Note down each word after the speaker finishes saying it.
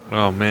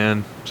Oh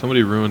man,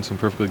 somebody ruined some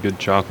perfectly good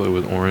chocolate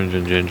with orange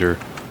and ginger.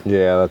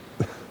 Yeah,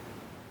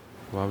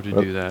 Why would you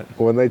do that?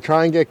 when they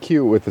try and get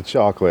cute with the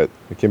chocolate,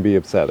 it can be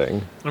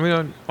upsetting. I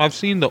mean, I've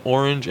seen the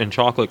orange and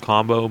chocolate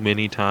combo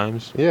many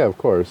times. Yeah, of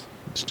course.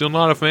 Still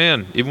not a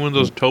fan. Even with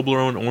those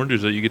Toblerone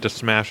oranges that you get to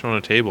smash on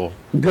a table.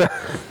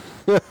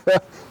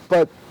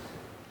 But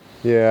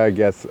yeah, I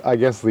guess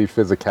the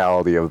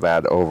physicality of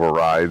that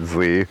overrides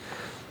the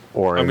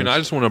orange. I mean, I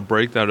just want to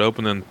break that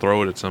open and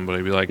throw it at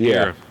somebody. Be like, Yeah.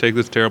 here, take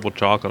this terrible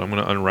chocolate. I'm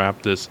going to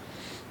unwrap this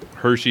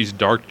Hershey's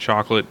dark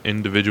chocolate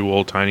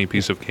individual tiny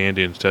piece of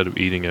candy instead of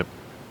eating it.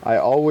 I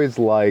always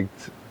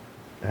liked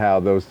how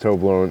those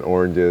Toblerone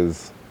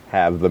oranges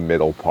have the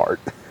middle part.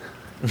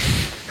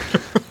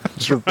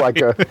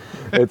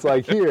 It's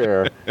like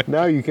here,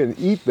 now you can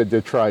eat the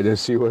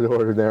detritus you would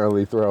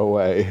ordinarily throw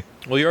away.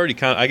 Well, you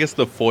already I guess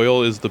the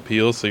foil is the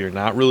peel, so you're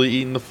not really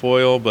eating the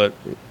foil,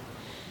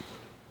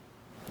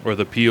 or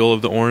the peel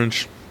of the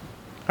orange.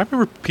 I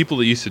remember people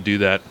that used to do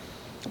that.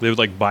 They would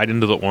like bite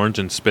into the orange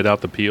and spit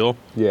out the peel.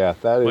 Yeah,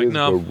 that Like, is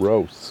no.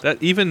 gross.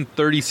 That even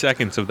 30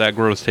 seconds of that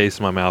gross taste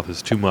in my mouth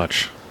is too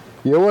much.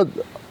 You know what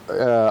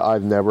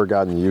I've never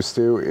gotten used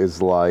to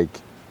is like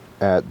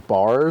at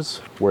bars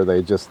where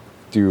they just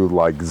do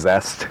like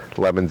zest,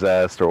 lemon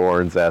zest or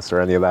orange zest or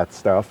any of that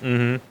stuff.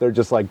 Mm-hmm. They're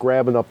just like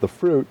grabbing up the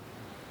fruit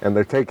and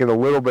they're taking a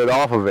little bit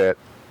off of it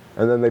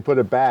and then they put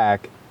it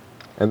back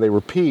and they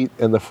repeat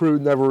and the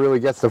fruit never really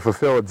gets to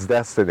fulfill its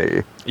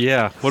destiny.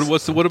 Yeah.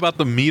 What about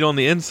the meat on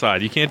the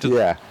inside? You can't just...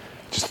 Yeah,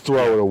 just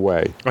throw it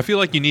away. I feel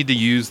like you need to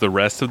use the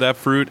rest of that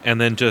fruit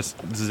and then just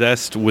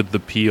zest with the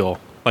peel.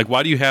 Like,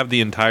 why do you have the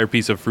entire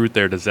piece of fruit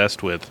there to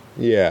zest with?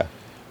 Yeah,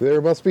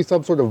 there must be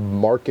some sort of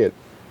market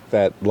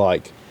that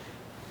like...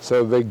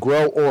 So they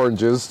grow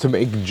oranges to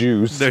make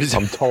juice,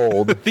 I'm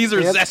told. These are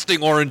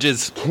zesting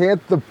oranges.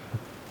 Can't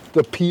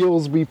the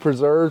peels be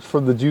preserved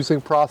from the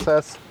juicing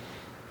process?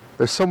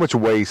 There's so much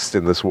waste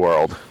in this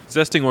world.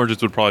 Zesting oranges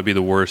would probably be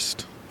the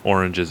worst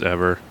oranges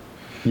ever.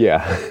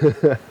 Yeah.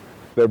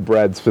 They're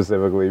bred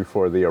specifically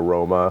for the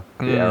aroma,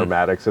 the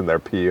aromatics in their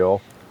peel.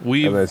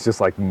 And then it's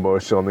just like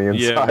mush on the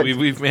inside. Yeah,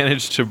 we've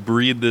managed to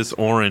breed this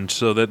orange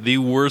so that the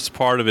worst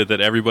part of it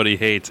that everybody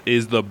hates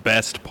is the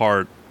best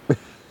part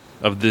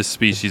of this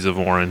species of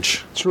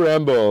orange.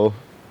 Tremble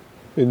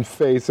in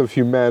face of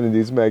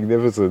humanity's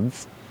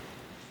magnificence.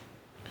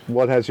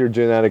 What has your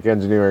genetic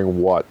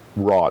engineering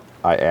wrought,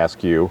 I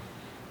ask you?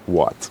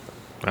 What?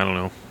 I don't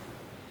know.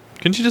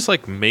 Couldn't you just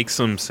like make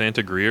some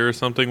Sangria or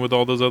something with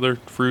all those other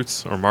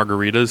fruits or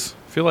margaritas?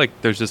 I feel like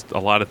there's just a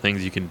lot of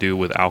things you can do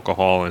with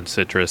alcohol and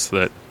citrus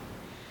that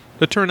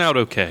turn out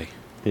okay.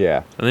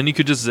 Yeah. And then you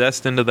could just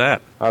zest into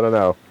that. I don't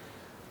know.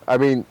 I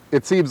mean,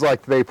 it seems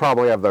like they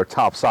probably have their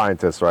top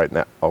scientists right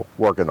now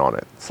working on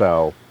it.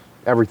 So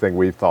everything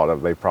we've thought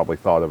of, they probably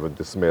thought of and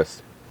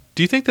dismissed.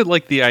 Do you think that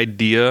like the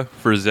idea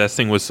for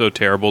zesting was so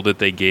terrible that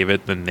they gave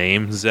it the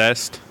name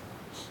Zest?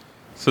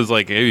 So it's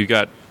like, hey, you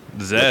got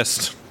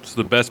zest. It's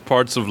the best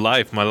parts of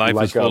life. My life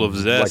is full of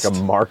zest. Like a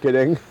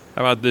marketing?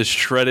 How about this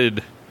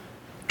shredded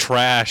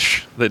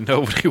trash that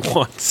nobody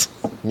wants?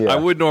 Yeah. I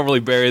would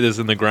normally bury this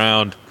in the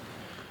ground,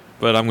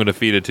 but I'm going to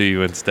feed it to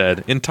you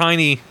instead. In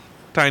tiny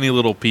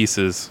little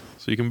pieces,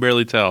 so you can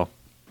barely tell.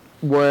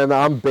 When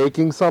I'm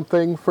baking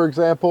something, for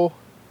example,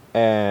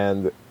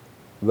 and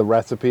the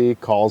recipe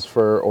calls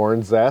for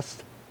orange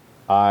zest,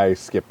 I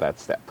skip that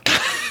step.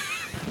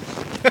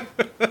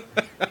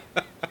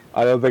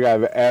 I don't think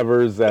I've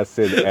ever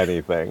zested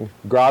anything.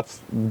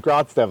 Gratz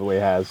definitely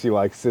has. She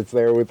like sits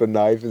there with a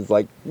knife and is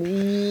like,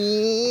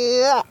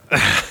 yeah.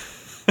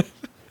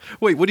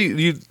 Wait, what do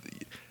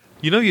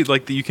you know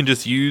you can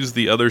just use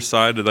the other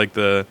side of like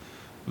the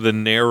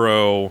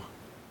narrow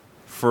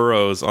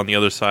furrows on the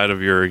other side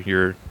of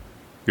your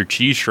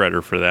cheese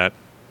shredder for that.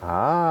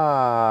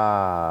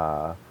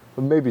 Ah.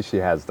 Well, maybe she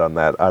has done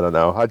that. I don't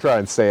know. I try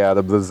and stay out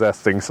of the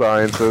zesting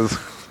sciences.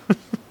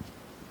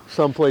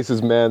 Some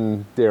places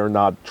men dare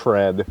not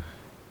tread.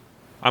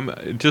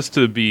 I'm just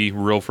to be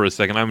real for a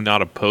second, I'm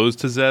not opposed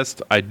to zest.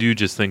 I do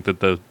just think that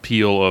the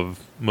peel of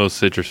most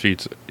citrus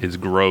fruits is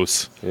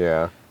gross.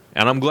 Yeah.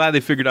 And I'm glad they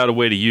figured out a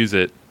way to use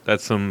it.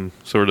 That's some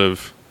sort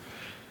of,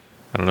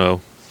 I don't know,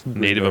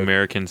 Native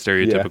American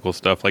stereotypical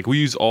stuff. Like we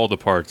use all the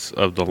parts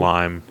of the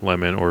lime,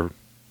 lemon, or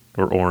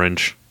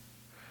orange.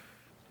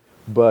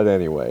 But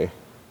anyway,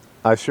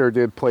 I sure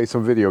did play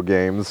some video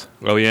games.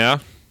 Oh yeah?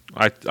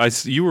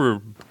 You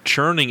were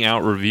churning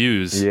out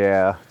reviews.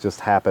 Yeah, just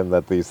happened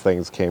that these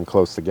things came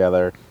close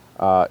together.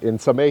 In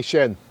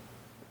summation,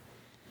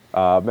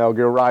 Metal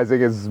Gear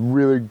Rising is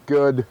really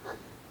good,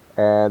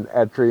 and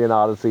Etrian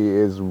Odyssey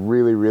is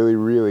really, really,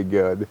 really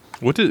good.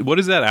 What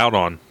is that out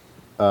on?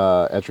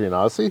 Etrian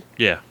Odyssey?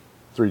 Yeah.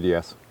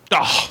 3DS.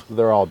 Oh,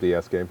 They're all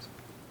DS games.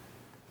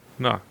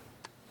 no.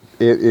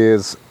 It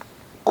is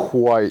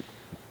quite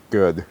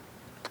good.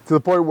 To the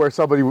point where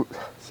somebody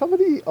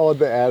on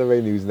the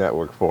Anime News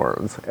Network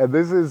forums, and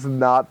this is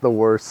not the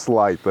worst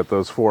slight that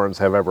those forums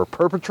have ever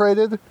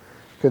perpetrated,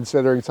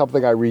 considering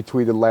something I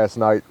retweeted last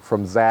night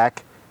from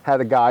Zach,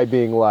 had a guy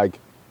being like,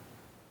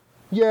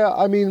 yeah,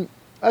 I mean,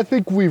 I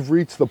think we've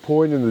reached the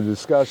point in the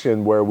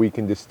discussion where we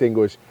can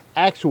distinguish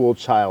actual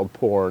child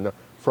porn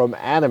from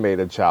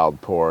animated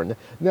child porn.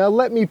 Now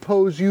let me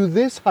pose you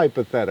this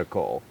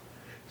hypothetical.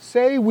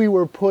 Say we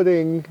were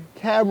putting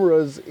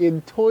cameras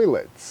in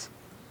toilets.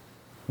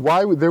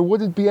 There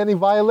wouldn't be any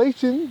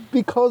violation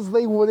because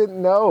they wouldn't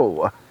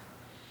know.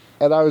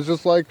 And I was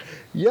just like,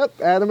 yep,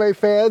 anime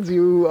fans,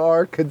 you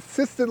are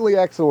consistently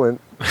excellent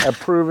at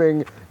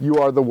proving you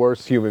are the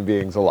worst human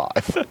beings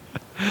alive.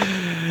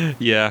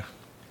 Yeah.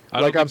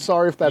 I'm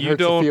sorry if that hurts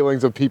the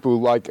feelings of people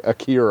who like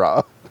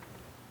Akira.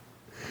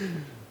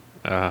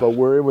 But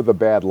we're in with a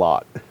bad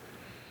lot.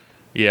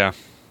 Yeah.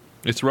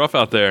 It's rough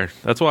out there.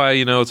 That's why,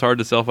 it's hard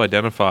to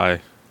self-identify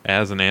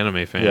as an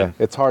anime fan. Yeah,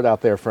 it's hard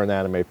out there for an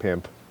anime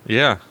pimp.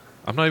 Yeah.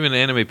 I'm not even an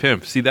anime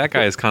pimp. See, that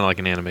guy is kind of like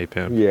an anime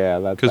pimp. Yeah,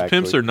 that's because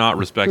pimps are not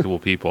respectable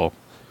people.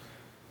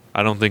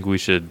 I don't think we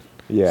should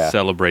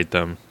celebrate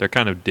them. They're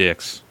kind of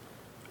dicks.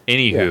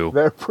 Anywho. Yeah,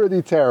 they're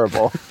pretty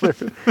terrible.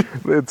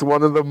 It's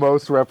one of the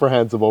most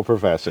reprehensible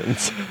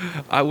professions.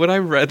 When I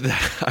read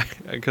that,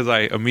 because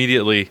I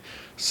immediately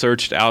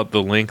searched out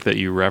the link that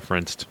you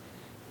referenced,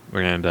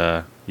 and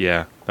that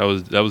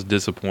was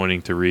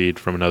disappointing to read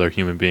from another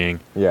human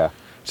being. Yeah.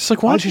 Just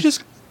like, why don't you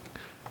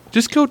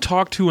just go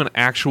talk to an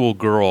actual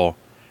girl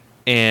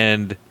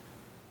and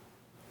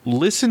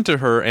listen to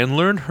her and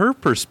learn her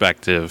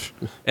perspective,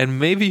 and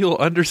maybe you'll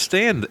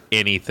understand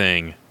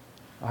anything.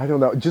 I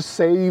don't know. Just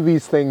say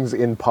these things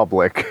in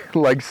public.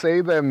 Say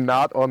them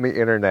not on the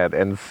internet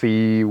and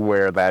see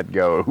where that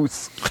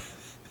goes.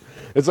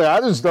 It's like,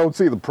 I just don't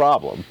see the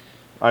problem.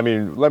 I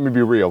mean, let me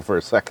be real for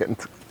a second.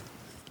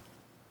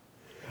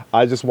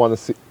 I just want to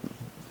see.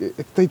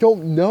 If they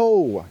don't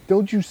know,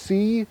 don't you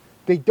see?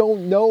 They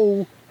don't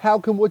know. How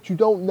can what you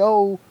don't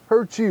know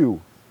hurt you?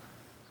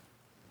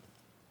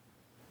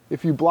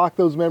 If you block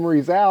those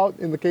memories out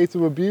in the case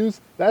of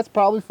abuse, that's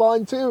probably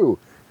fine too.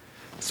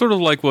 Sort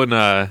of like when,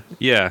 I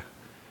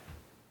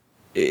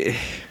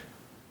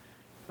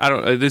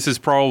don't. This is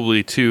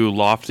probably too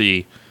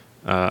lofty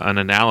an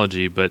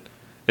analogy, but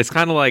it's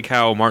kind of like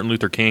how Martin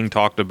Luther King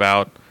talked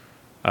about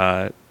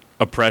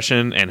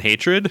oppression and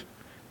hatred.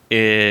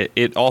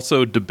 It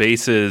also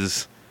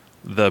debases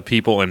the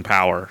people in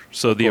power.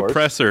 So the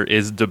oppressor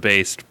is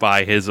debased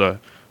by his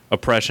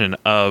oppression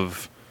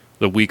of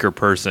the weaker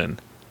person.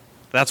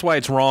 That's why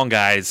it's wrong,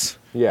 guys.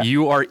 Yeah.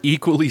 You are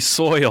equally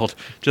soiled.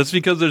 Just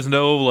because there's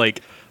no,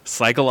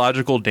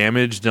 psychological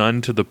damage done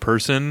to the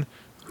person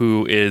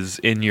who is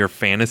in your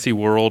fantasy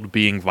world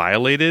being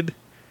violated,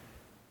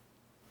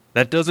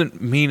 that doesn't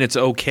mean it's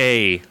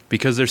okay,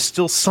 because there's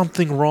still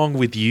something wrong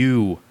with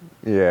you.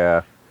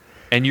 Yeah.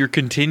 And you're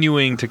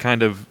continuing to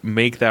kind of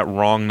make that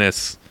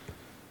wrongness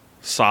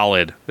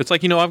solid. It's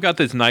like, I've got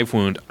this knife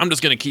wound. I'm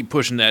just going to keep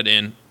pushing that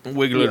in,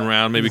 wiggle it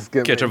around, maybe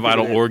catch a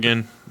vital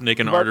organ, nick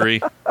an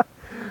artery.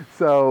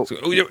 So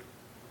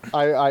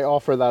I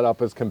offer that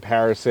up as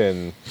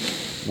comparison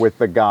with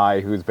the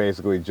guy who's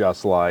basically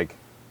just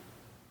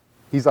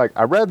he's like,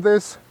 I read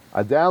this,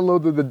 I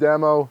downloaded the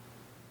demo,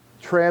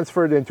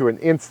 transferred into an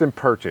instant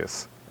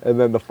purchase. And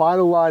then the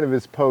final line of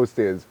his post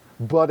is,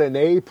 but an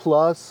A+,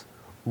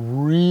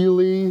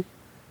 really?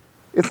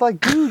 It's like,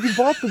 dude, you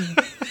bought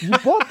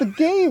the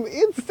game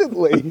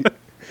instantly.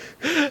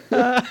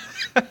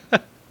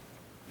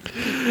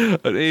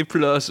 An A+,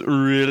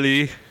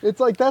 really? It's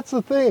like, that's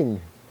the thing.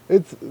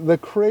 It's the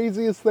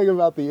craziest thing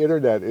about the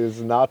internet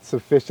is not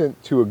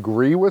sufficient to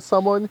agree with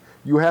someone.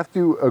 You have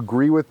to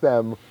agree with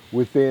them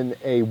within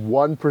a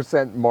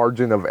 1%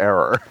 margin of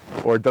error,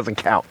 or it doesn't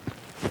count.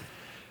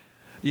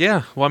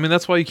 Yeah, well,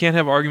 that's why you can't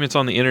have arguments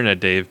on the internet,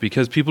 Dave,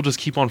 because people just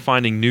keep on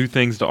finding new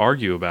things to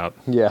argue about.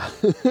 Yeah.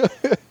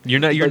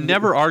 You're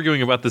never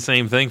arguing about the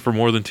same thing for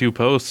more than 2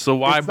 posts, so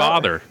why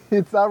bother?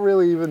 It's not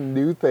really even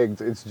new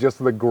things. It's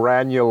just the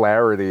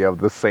granularity of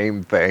the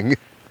same thing.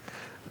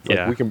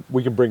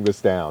 We can bring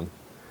this down.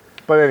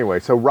 But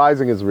anyway, so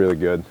Rising is really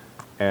good,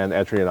 and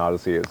Etrian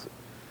Odyssey is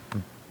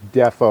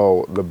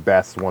defo the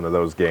best one of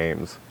those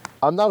games.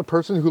 I'm not a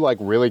person who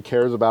really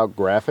cares about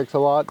graphics a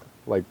lot.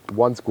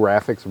 Once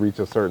graphics reach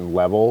a certain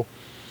level,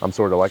 I'm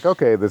sort of like,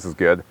 okay, this is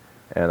good,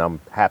 and I'm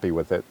happy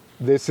with it.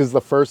 This is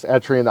the first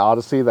Etrian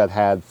Odyssey that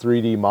had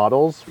 3D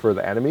models for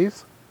the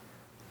enemies.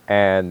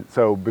 And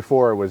so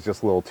before it was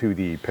just little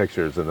 2D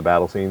pictures in the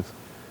battle scenes.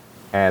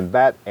 And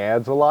that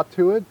adds a lot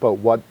to it, but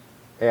what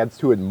adds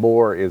to it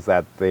more is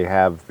that they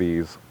have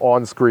these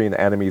on-screen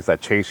enemies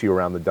that chase you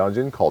around the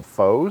dungeon called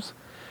foes.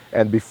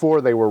 And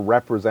before they were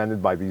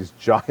represented by these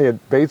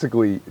giant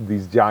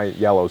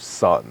yellow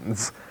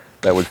suns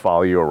that would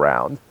follow you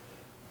around.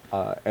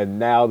 And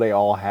now they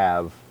all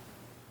have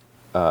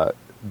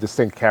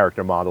distinct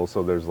character models.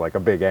 So there's a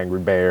big angry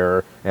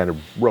bear and a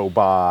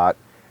robot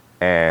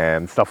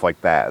and stuff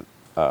like that.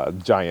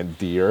 Giant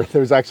deer.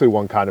 There's actually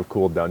one kind of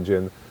cool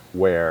dungeon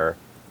where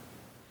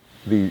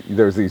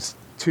there's these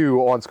 2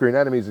 on-screen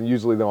enemies, and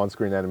usually the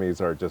on-screen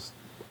enemies are just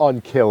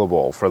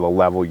unkillable for the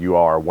level you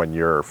are when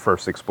you're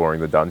first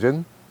exploring the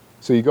dungeon.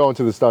 So you go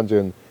into this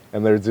dungeon,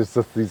 and there's just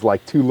these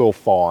 2 little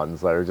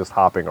fawns that are just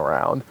hopping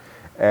around.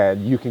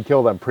 and you can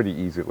kill them pretty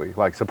easily,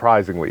 like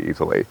surprisingly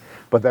easily.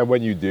 But then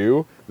when you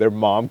do, their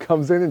mom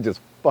comes in and just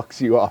fucks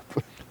you up.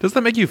 Does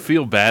that make you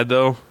feel bad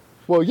though?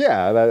 Well,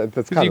 yeah, that's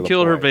Because kind you of the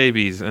killed her point.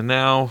 babies, and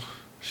now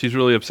she's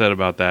really upset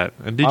about that.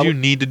 And did you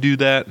need to do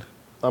that?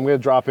 I'm going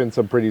to drop in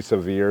some pretty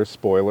severe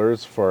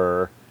spoilers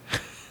for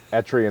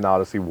Etrian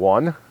Odyssey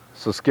 1.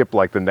 So skip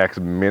like the next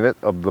minute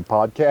of the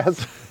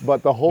podcast.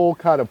 But the whole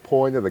kind of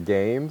point of the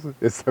games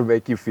is to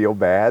make you feel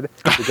bad.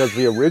 Because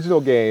the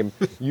original game,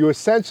 you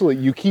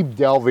keep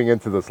delving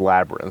into this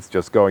labyrinth,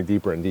 just going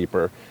deeper and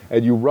deeper.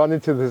 And you run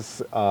into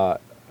this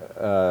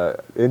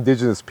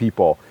indigenous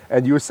people.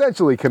 And you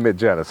essentially commit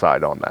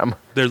genocide on them.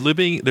 They're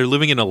living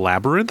in a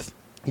labyrinth?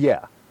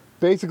 Yeah.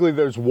 Basically,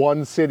 there's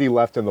one city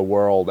left in the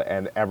world,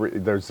 and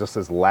there's just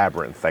this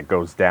labyrinth that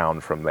goes down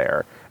from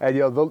there. And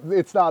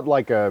it's not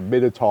like a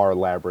Minotaur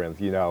labyrinth.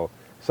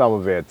 Some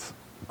of it's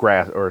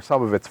grass or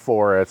some of it's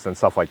forest and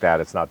stuff like that.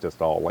 It's not just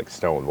all like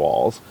stone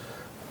walls.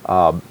 It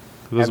doesn't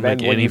And then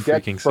make when any you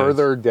get freaking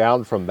further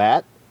down from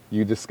that,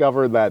 you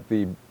discover that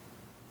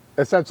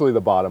essentially the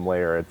bottom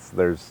layer.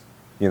 There's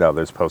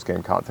post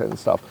game content and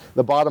stuff.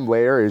 The bottom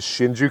layer is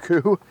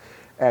Shinjuku.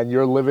 And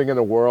you're living in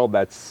a world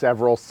that's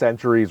several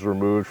centuries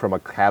removed from a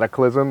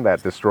cataclysm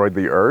that destroyed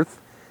the Earth.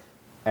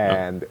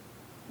 And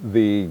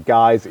the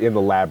guys in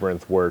the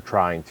labyrinth were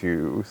trying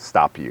to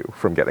stop you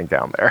from getting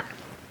down there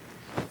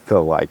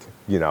to,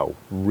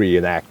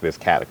 reenact this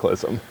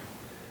cataclysm.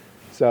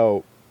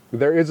 So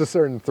there is a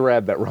certain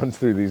thread that runs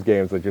through these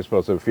games that you're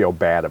supposed to feel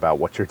bad about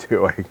what you're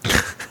doing.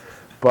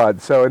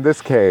 But so in this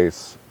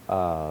case,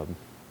 there's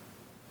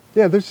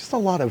just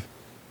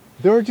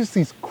there are just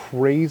these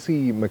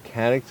crazy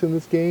mechanics in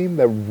this game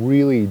that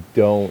really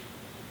don't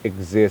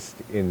exist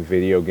in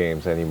video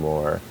games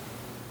anymore.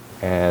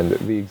 And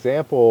the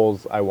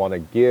examples I want to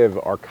give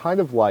are kind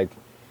of like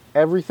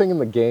everything in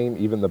the game,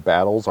 even the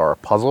battles, are a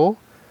puzzle.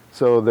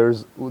 So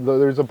there's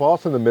a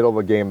boss in the middle of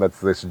the game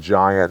that's this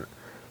giant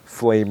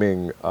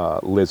flaming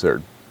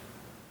lizard.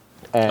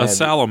 A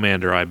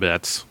salamander, I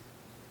bet.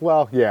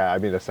 Well, yeah, I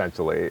mean,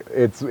 essentially.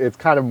 It's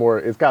kind of more,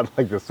 it's got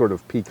like this sort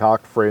of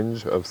peacock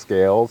fringe of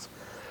scales.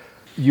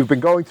 You've been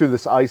going through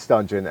this ice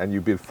dungeon, and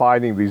you've been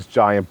finding these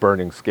giant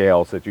burning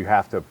scales that you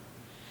have to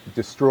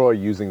destroy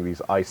using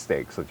these ice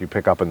stakes that you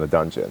pick up in the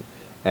dungeon.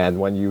 And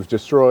when you've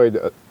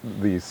destroyed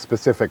these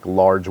specific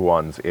large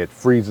ones, it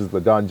freezes the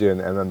dungeon,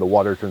 and then the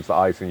water turns to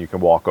ice, and you can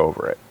walk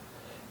over it.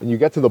 And you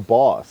get to the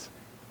boss,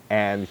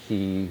 and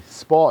he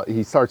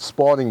starts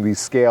spawning these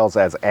scales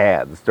as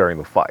ads during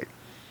the fight.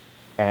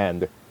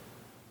 And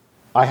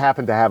I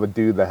happen to have a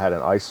dude that had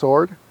an ice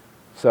sword,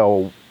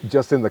 so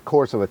just in the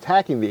course of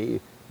attacking the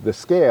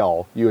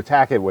scale, you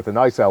attack it with an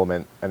ice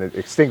element, and it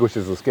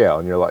extinguishes the scale,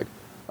 and you're like,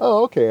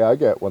 oh, okay, I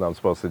get what I'm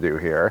supposed to do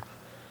here.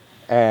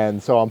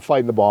 And so I'm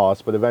fighting the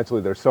boss, but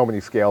eventually there's so many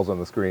scales on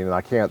the screen, and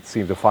I can't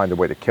seem to find a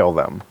way to kill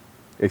them,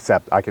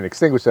 except I can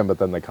extinguish them, but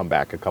then they come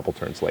back a couple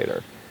turns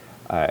later.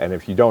 And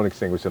if you don't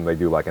extinguish them, they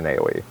do like an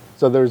AoE.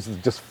 So there's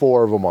just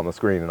 4 of them on the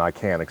screen, and I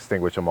can't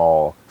extinguish them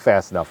all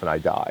fast enough, and I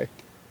die.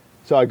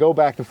 So I go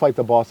back to fight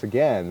the boss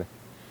again,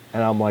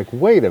 and I'm like,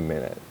 wait a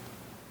minute.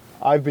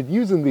 I've been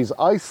using these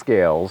ice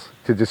scales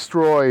to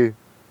destroy,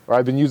 or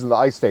I've been using the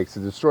ice stakes to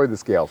destroy the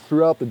scales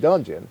throughout the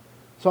dungeon.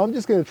 So I'm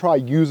just going to try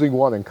using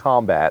one in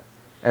combat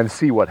and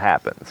see what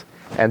happens.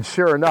 And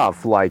sure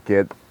enough,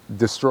 it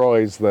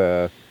destroys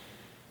the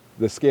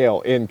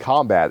scale in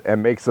combat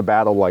and makes the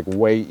battle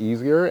way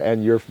easier,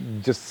 and you're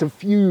just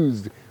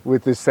suffused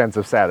with this sense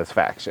of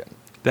satisfaction.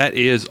 That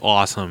is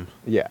awesome.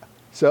 Yeah.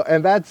 So,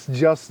 and that's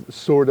just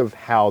sort of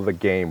how the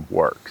game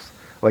works.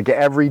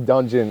 Every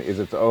dungeon is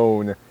its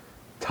own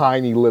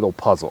tiny little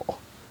puzzle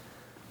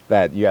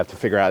that you have to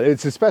figure out.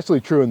 It's especially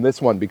true in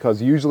this one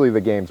because usually the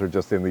games are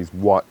just in these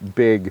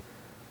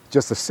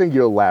just a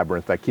singular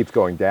labyrinth that keeps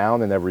going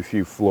down, and every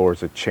few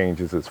floors it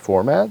changes its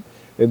format.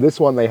 In this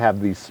one, they have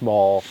these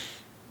small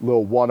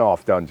little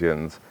one-off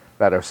dungeons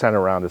that are centered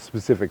around a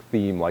specific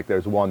theme. Like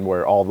there's one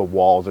where all the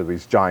walls are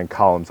these giant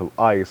columns of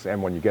ice,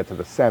 and when you get to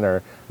the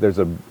center, there's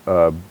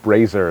a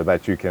brazier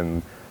that you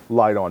can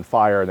light on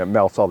fire, and it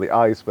melts all the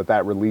ice, but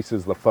that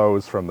releases the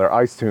foes from their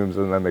ice tombs,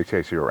 and then they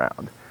chase you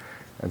around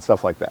and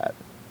stuff like that.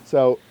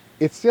 So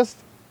it's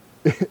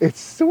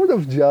sort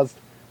of just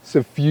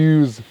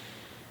suffused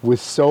with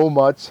so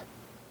much.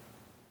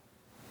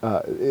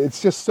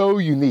 It's just so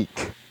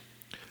unique.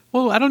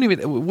 Well,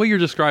 what you're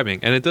describing,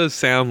 and it does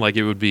sound like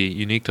it would be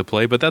unique to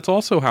play, but that's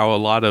also how a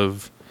lot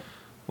of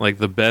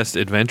the best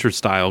adventure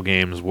style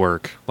games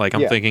work.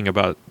 I'm thinking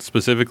about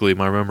specifically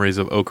my memories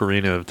of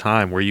Ocarina of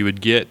Time, where you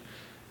would get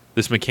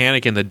this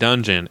mechanic in the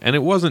dungeon, and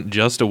it wasn't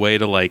just a way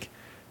to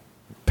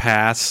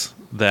pass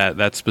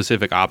that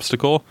specific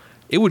obstacle.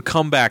 It would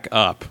come back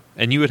up,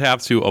 and you would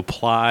have to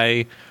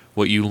apply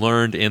what you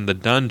learned in the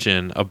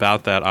dungeon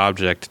about that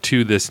object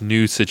to this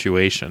new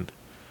situation.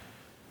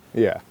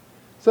 Yeah.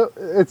 So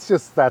it's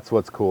just, that's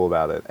what's cool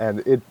about it.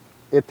 And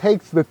it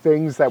takes the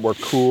things that were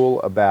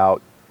cool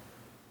about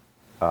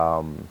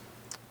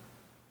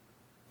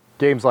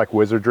games like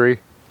Wizardry,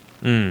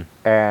 and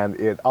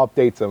it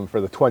updates them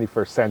for the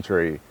 21st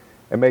century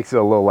It makes it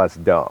a little less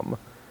dumb,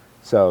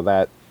 so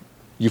that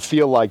you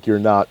feel like you're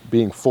not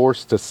being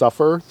forced to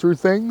suffer through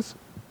things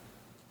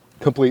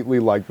completely.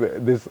 Like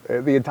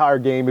the entire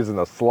game isn't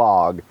a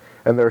slog,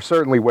 and there are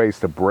certainly ways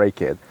to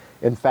break it.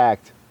 In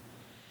fact,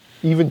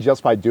 even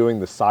just by doing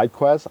the side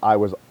quests, I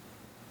was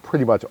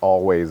pretty much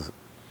always,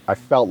 I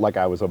felt like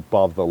I was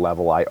above the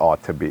level I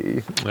ought to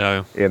be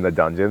in the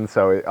dungeon.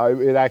 So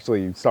it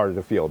actually started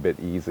to feel a bit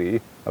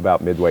easy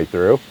about midway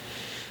through.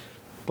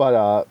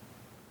 But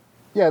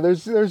yeah,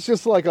 there's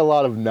just like a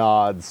lot of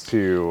nods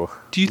to.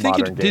 Do you think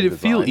did it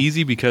feel design.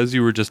 easy because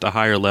you were just a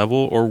higher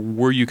level, or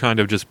were you kind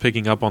of just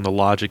picking up on the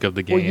logic of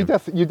the game? Well,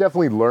 you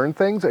definitely learn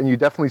things, and you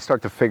definitely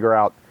start to figure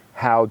out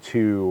how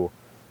to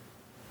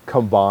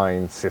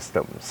combine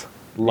systems.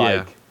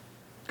 Like,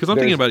 because I'm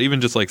thinking about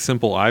even just like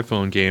simple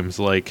iPhone games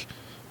like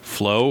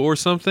Flow or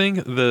something.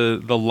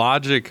 The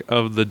logic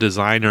of the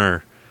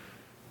designer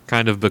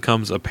kind of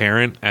becomes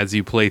apparent as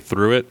you play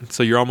through it.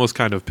 So you're almost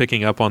kind of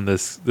picking up on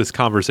this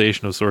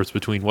conversation of sorts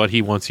between what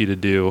he wants you to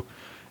do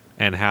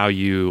and how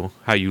you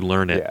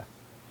learn it. Yeah,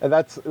 and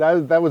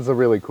that was a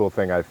really cool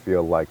thing I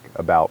feel like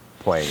about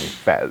playing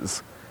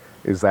Fez,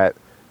 is that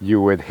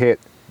you would hit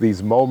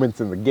these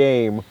moments in the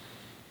game,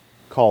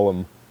 call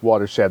them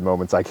watershed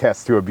moments, I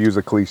guess, to abuse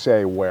a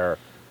cliche, where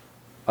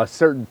a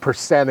certain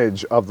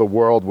percentage of the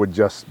world would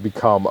just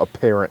become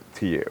apparent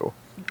to you.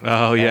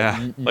 Oh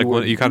yeah, like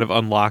when you kind of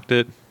unlocked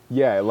it.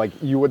 Yeah, like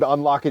you would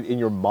unlock it in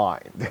your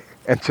mind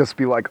and just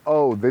be like,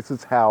 oh, this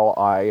is how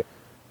I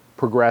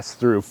progress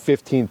through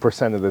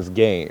 15% of this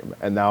game.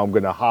 And now I'm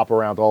going to hop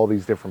around all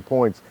these different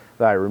points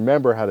that I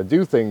remember how to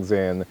do things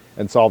in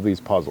and solve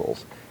these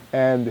puzzles.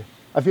 And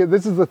I feel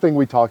this is the thing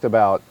we talked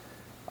about.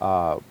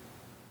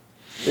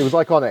 It was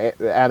like on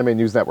the Anime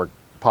News Network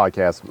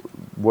podcast,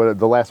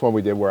 the last one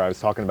we did, where I was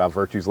talking about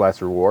Virtue's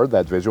Last Reward,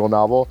 that visual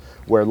novel,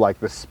 where like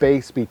the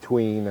space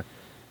between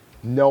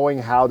knowing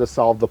how to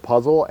solve the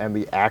puzzle and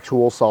the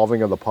actual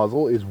solving of the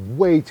puzzle is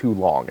way too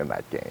long in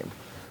that game.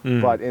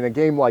 But in a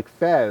game like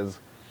Fez,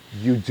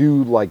 you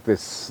do like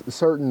this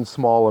certain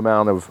small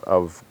amount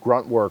of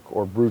grunt work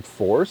or brute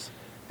force,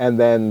 and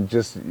then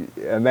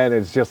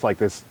it's just like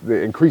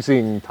the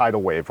increasing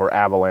tidal wave or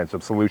avalanche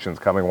of solutions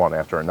coming one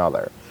after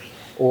another.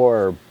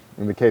 Or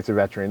in the case of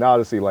Etrian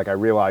Odyssey, like I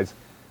realized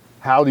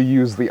how to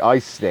use the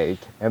ice stake,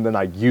 and then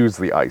I use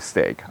the ice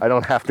stake. I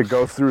don't have to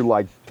go through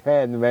like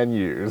 10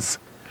 menus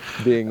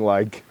being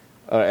like,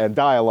 and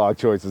dialogue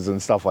choices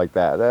and stuff like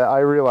that. I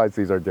realize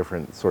these are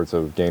different sorts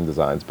of game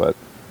designs, but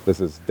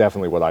this is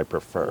definitely what I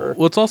prefer.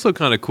 Well, it's also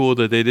kind of cool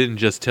that they didn't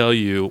just tell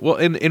you, well,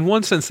 in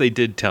one sense they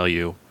did tell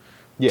you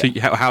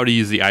how to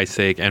use the ice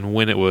stake and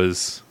when it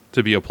was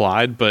to be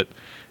applied, but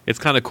it's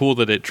kind of cool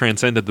that it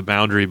transcended the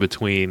boundary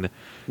between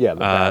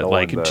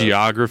like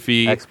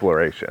geography,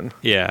 exploration.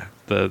 Yeah,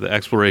 the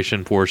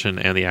exploration portion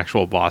and the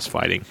actual boss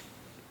fighting.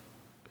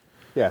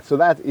 Yeah, so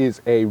that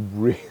is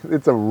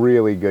it's a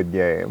really good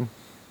game.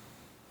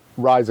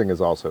 Rising is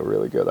also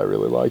really good. I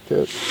really liked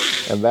it.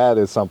 And that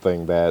is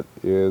something that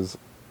is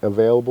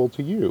available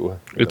to you.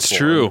 It's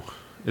true.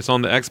 It's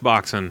on the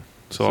Xbox,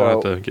 so I'll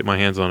have to get my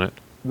hands on it.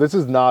 This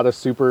is not a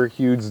super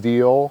huge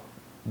deal,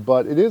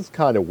 but it is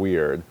kind of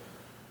weird.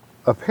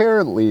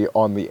 Apparently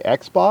on the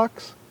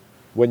Xbox,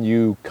 when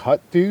you cut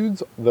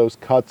dudes, those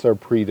cuts are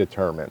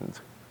predetermined.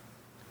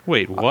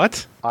 Wait,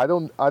 what? I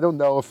don't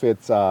know if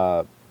it's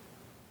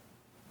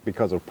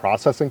because of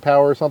processing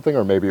power or something,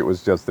 or maybe it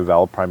was just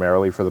developed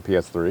primarily for the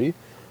PS3.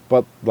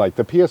 But like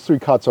the PS3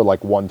 cuts are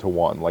like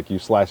 1-to-1. Like you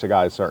slash a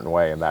guy a certain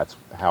way and that's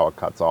how it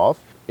cuts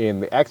off. In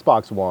the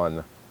Xbox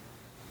One,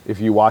 if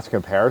you watch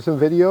comparison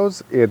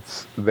videos,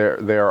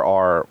 there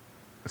are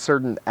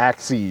certain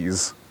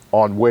axes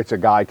on which a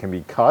guy can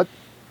be cut,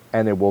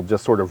 and it will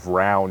just sort of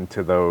round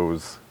to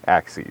those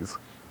axes.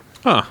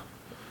 Huh.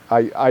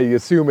 I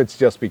assume it's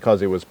just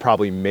because it was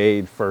probably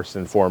made first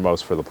and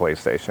foremost for the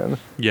PlayStation.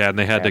 Yeah, and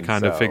they had to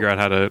kind of figure out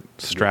how to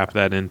strap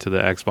that into the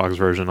Xbox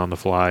version on the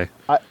fly.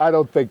 I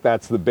don't think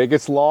that's the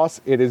biggest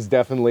loss. It is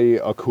definitely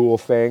a cool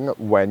thing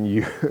when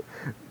you...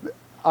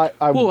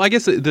 Well, I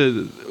guess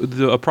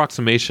the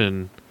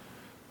approximation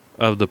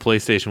of the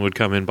PlayStation would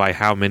come in by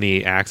how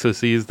many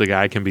axes the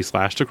guy can be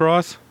slashed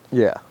across.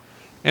 Yeah.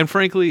 And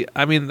frankly,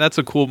 I mean, that's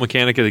a cool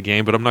mechanic of the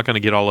game, but I'm not going to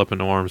get all up in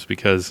arms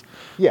because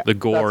the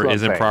gore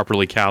isn't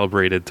properly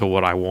calibrated to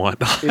what I want.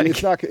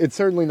 It's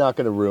certainly not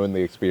going to ruin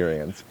the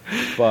experience.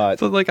 But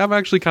so, like, I'm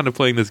actually kind of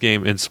playing this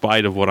game in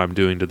spite of what I'm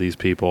doing to these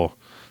people.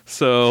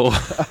 So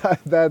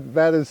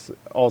that is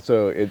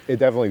also, it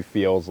definitely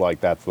feels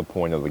like that's the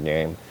point of the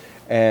game.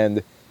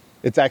 And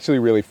it's actually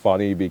really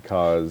funny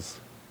because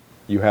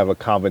you have a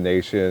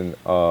combination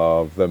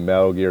of the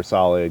Metal Gear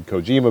Solid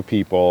Kojima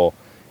people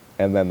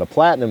and then the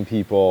Platinum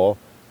people,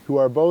 who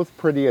are both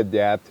pretty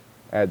adept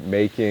at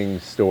making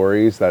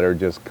stories that are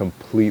just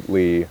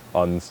completely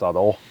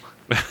unsubtle,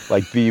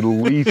 like the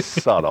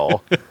least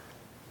subtle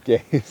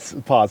games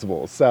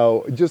possible.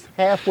 So just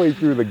halfway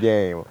through the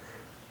game,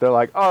 they're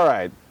like, all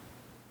right,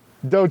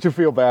 don't you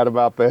feel bad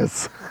about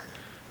this?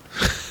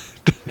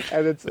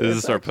 And it's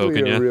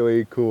actually a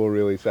really cool,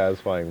 really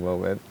satisfying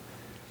moment.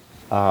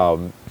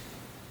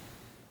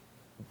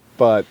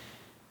 But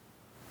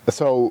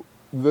so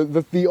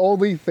the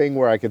only thing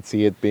where I could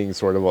see it being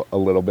sort of a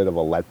little bit of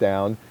a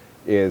letdown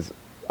is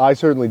I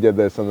certainly did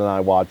this, and then I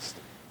watched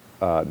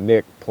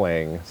Nick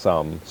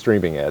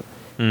streaming it.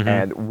 Mm-hmm.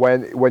 And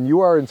when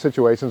you are in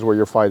situations where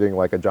you're fighting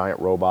like a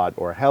giant robot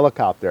or a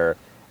helicopter,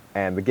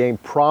 and the game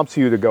prompts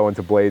you to go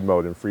into blade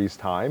mode and freeze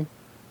time,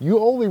 you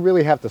only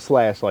really have to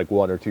slash like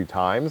 1 or 2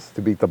 times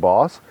to beat the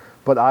boss.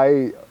 But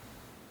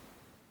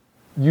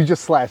you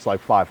just slash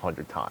like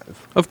 500 times.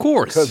 Of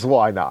course. Because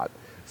why not?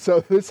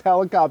 So this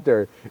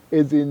helicopter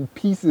is in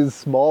pieces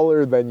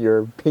smaller than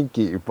your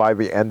pinky by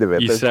the end of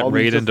it. You set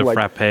right into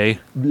frappe.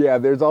 Yeah,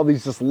 there's all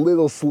these just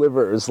little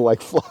slivers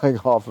like flying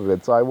off of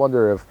it. So I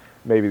wonder if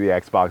maybe the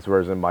Xbox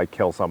version might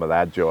kill some of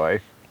that joy.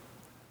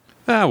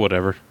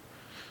 Whatever.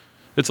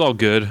 It's all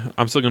good.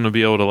 I'm still going to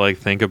be able to like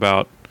think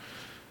about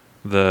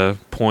the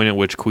point at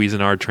which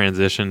Cuisinart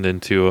transitioned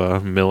into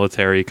a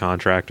military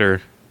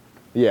contractor.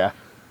 Yeah.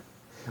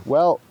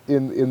 Well,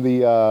 in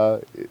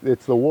the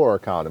it's the war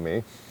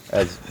economy,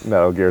 as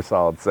Metal Gear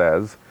Solid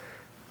says,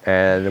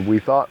 and we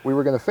thought we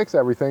were going to fix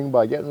everything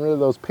by getting rid of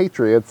those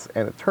Patriots,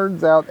 and it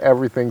turns out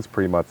everything's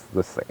pretty much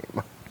the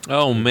same.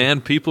 Oh man,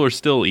 people are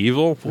still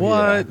evil?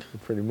 What? Yeah,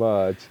 pretty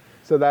much.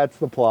 So that's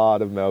the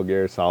plot of Metal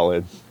Gear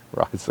Solid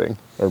Rising,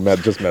 or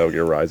just Metal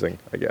Gear Rising,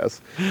 I guess.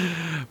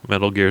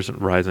 Metal Gear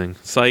Rising.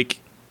 Psych.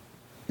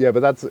 Yeah,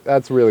 but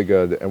that's really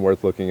good and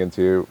worth looking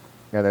into,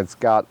 and it's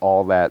got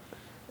all that.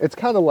 It's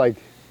kind of like,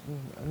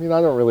 I mean,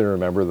 I don't really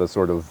remember the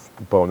sort of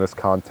bonus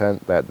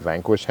content that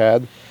Vanquish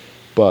had,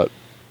 but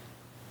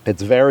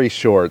it's very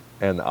short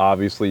and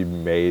obviously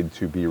made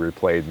to be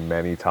replayed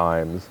many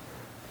times.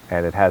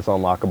 And it has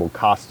unlockable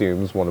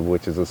costumes, one of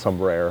which is a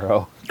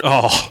sombrero.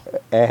 Oh.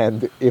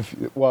 And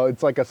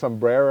it's like a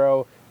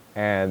sombrero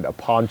and a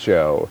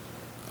poncho.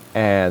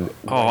 And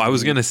I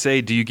was going to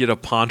say, do you get a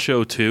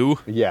poncho too?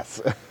 Yes.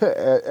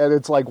 And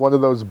it's like one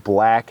of those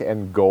black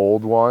and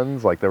gold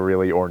ones, like they're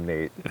really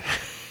ornate.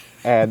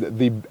 And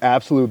the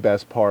absolute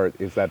best part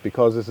is that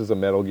because this is a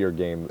Metal Gear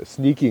game,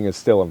 sneaking is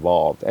still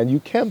involved. And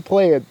you can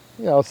play it,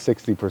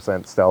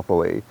 60%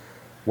 stealthily.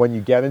 When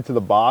you get into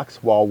the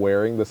box while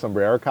wearing the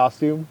sombrero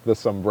costume, the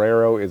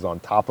sombrero is on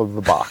top of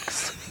the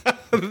box.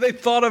 They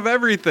thought of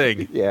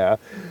everything. Yeah.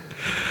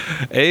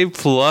 A++.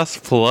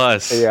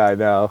 Yeah, I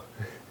know.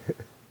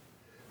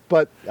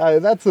 But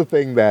that's the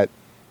thing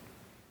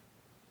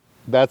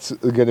that's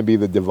going to be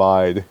the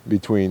divide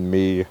between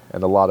me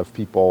and a lot of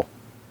people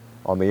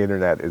on the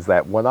internet, is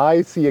that when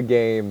I see a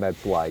game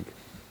that's like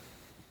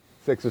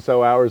 6 or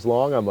so hours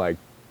long, I'm like,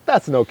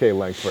 that's an okay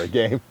length for a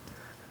game.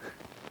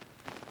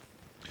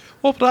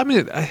 Well, but I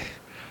mean,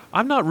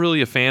 I'm not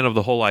really a fan of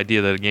the whole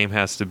idea that a game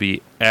has to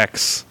be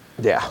X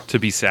to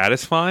be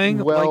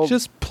satisfying. Well, like,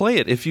 just play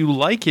it. If you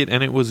like it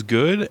and it was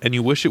good and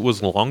you wish it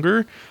was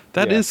longer,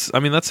 that's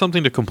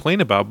something to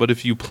complain about. But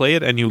if you play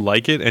it and you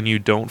like it and you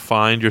don't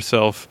find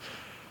yourself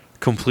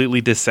completely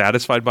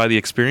dissatisfied by the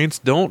experience,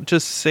 don't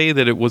just say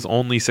that it was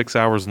only 6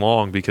 hours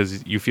long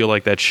because you feel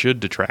like that should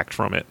detract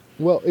from it.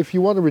 Well, if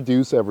you want to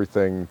reduce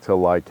everything to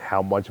like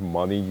how much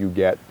money you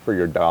get for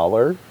your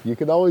dollar, you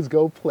can always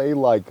go play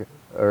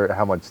or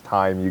how much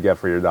time you get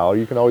for your dollar.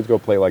 You can always go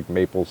play like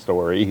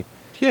MapleStory.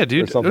 Yeah,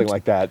 dude. Or something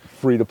like that.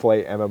 Free to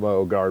play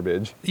MMO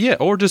garbage. Yeah,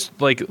 or just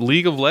like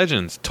League of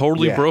Legends.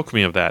 Totally broke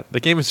me of that. The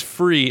game is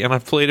free and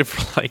I've played it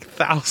for like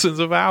thousands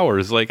of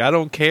hours. Like, I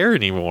don't care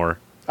anymore.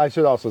 I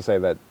should also say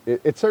that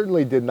it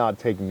certainly did not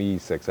take me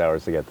 6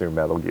 hours to get through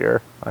Metal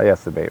Gear. I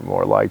estimate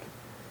more like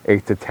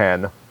 8 to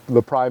 10.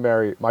 My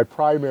primary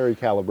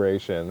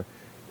calibration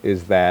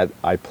is that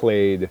I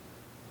played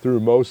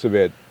through most of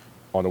it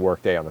on a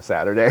work day on a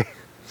Saturday.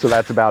 So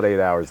that's about 8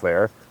 hours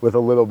there, with a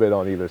little bit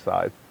on either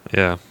side.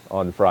 Yeah.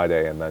 On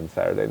Friday and then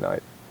Saturday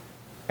night.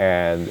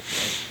 And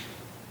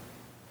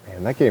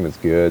man, that game is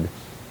good.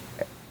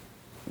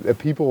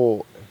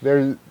 So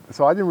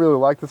I didn't really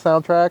like the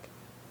soundtrack.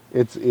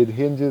 It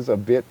hinges a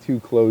bit too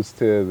close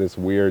to this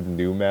weird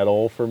nu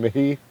metal for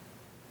me.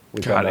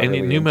 God, and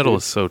really nu metal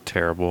is so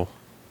terrible.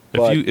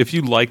 If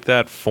you like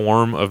that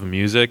form of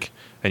music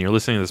and you're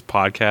listening to this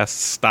podcast,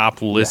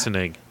 stop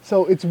listening. Yeah.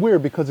 So it's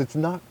weird because it's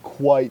not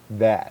quite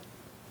that.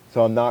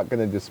 So I'm not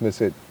going to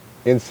dismiss it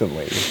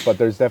instantly, but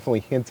there's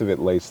definitely hints of it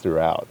laced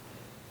throughout.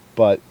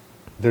 But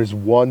there's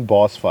one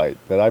boss fight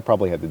that I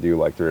probably had to do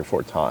like 3 or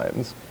 4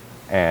 times,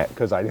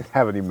 because I didn't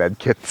have any med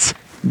kits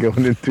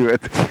going into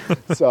it.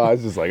 So I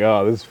was just like,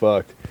 oh, this is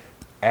fucked.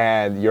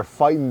 And you're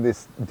fighting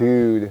this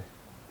dude.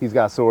 He's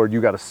got a sword.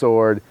 You got a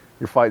sword.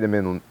 You're fighting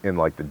him in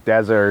like the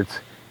desert.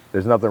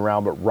 There's nothing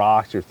around but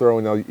rocks. You're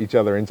throwing each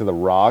other into the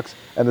rocks.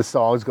 And the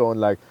song's going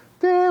like,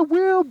 there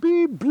will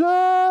be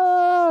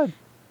blood,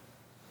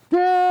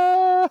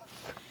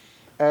 death.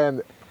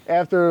 And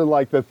after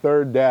like the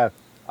 3rd death,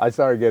 I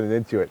started getting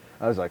into it.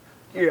 I was like,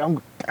 yeah,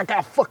 I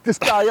gotta fuck this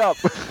guy up.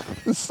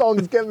 This song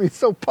is getting me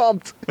so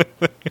pumped.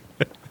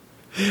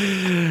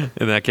 In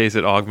that case,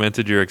 it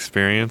augmented your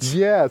experience?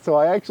 Yeah, so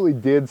I actually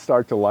did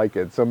start to like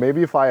it. So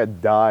maybe if I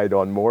had died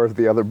on more of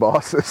the other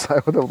bosses,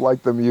 I would have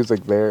liked the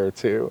music there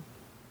too.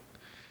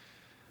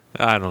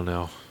 I don't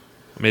know.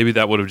 Maybe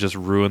that would have just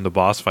ruined the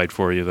boss fight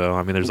for you, though.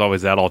 I mean, there's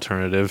always that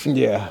alternative.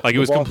 Yeah. Like, it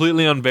was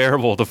completely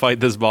unbearable to fight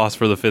this boss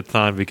for the 5th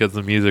time because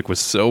the music was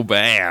so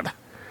bad.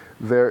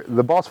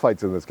 The boss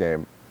fights in this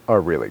game are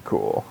really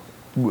cool.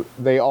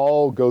 They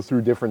all go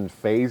through different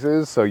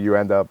phases, so you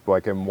end up,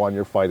 like, in one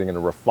you're fighting in a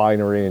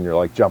refinery, and you're,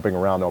 like, jumping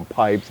around on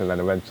pipes, and then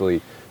eventually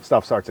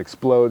stuff starts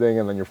exploding,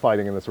 and then you're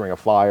fighting in this ring of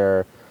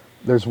fire.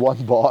 There's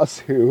one boss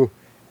who,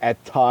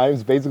 at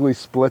times, basically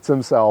splits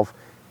himself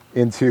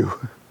into,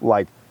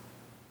 like,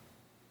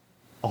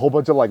 a whole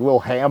bunch of like little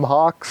ham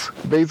hocks,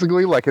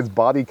 basically. Like his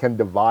body can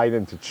divide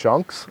into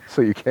chunks,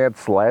 so you can't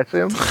slash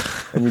him,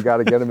 and you got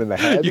to get him in the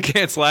head. You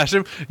can't slash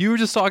him. You were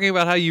just talking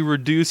about how you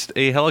reduced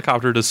a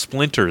helicopter to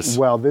splinters.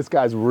 Well, this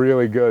guy's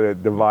really good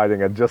at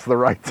dividing at just the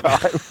right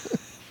time.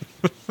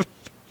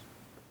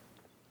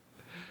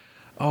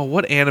 Oh,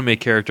 what anime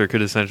character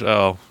could essentially...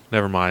 Oh,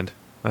 never mind.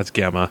 That's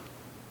Gemma.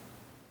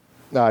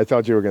 No, I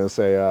thought you were going to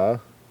say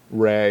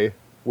Ray,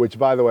 which,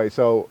 by the way,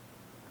 so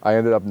I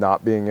ended up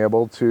not being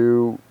able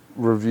to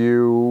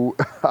review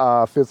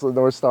Fist of the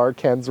North Star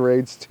Ken's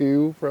Raids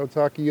 2 for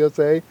Otaku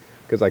USA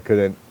because I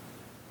couldn't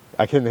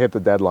hit the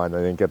deadline. I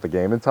didn't get the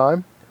game in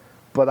time.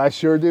 But I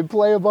sure did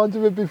play a bunch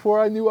of it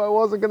before I knew I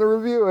wasn't going to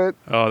review it.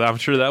 Oh, I'm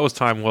sure that was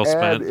time well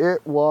spent. And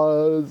it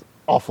was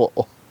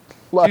awful.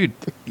 Like,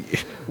 dude,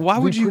 why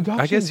would you...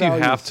 I guess you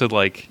values, have to,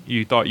 like...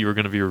 You thought you were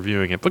going to be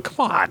reviewing it, but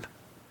come on.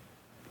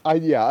 I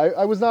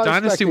was not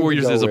Dynasty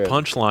Warriors is a in.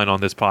 punchline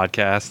on this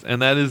podcast,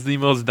 and that is the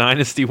most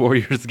Dynasty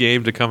Warriors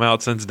game to come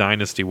out since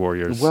Dynasty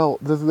Warriors. Well,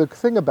 the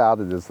thing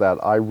about it is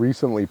that I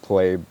recently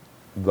played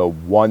the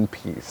One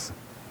Piece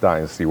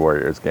Dynasty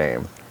Warriors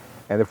game.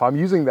 And if I'm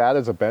using that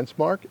as a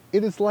benchmark,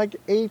 it is like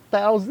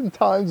 8,000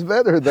 times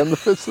better than the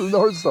Fist of the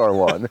North Star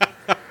one.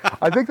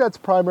 I think that's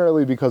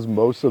primarily because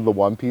most of the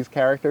One Piece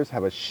characters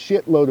have a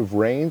shitload of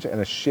range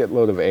and a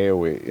shitload of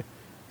AoE.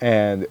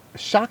 And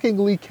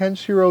shockingly,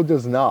 Kenshiro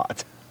does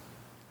not.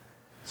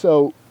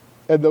 So,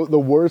 and the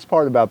worst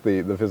part about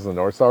the Fist of the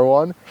North Star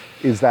one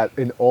is that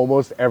in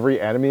almost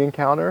every enemy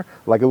encounter,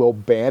 like a little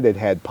bandit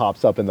head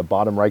pops up in the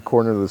bottom right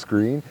corner of the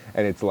screen,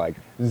 and it's like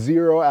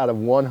 0 out of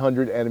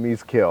 100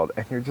 enemies killed.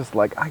 And you're just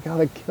like, I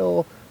gotta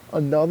kill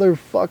another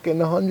fucking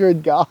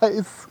 100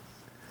 guys.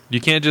 You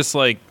can't just,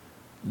 like,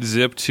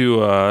 zip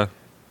to a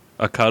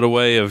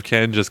cutaway of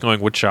Ken just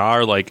going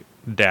wachar, like,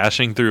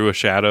 dashing through a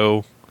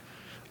shadow,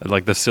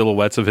 like the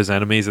silhouettes of his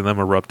enemies and them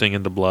erupting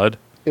into blood.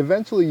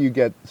 Eventually you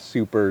get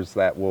supers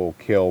that will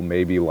kill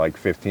maybe like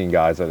 15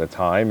 guys at a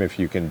time if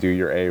you can do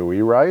your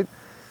AoE right.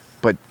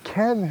 But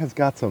Ken has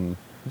got some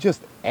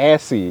just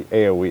assy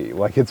AoE.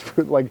 Like it's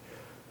like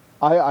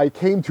I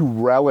came to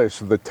relish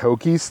the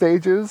Toki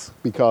stages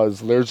because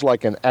there's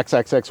like an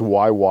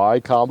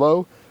XXXYY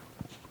combo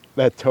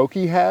that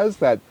Toki has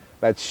that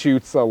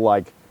shoots a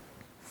like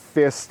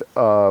fist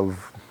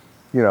of,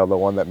 you know, the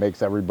one that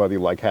makes everybody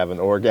like have an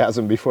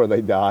orgasm before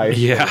they die.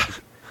 Yeah.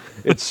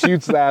 It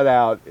shoots that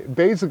out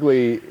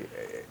basically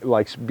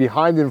like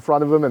behind in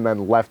front of him and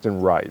then left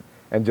and right.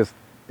 And just,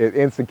 it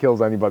instant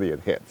kills anybody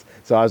it hits.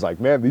 So I was like,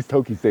 man, these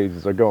Toki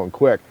stages are going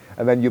quick.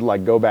 And then you'd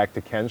like go back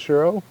to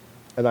Kenshiro.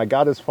 And I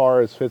got as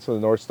far as Fist of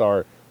the North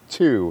Star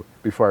 2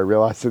 before I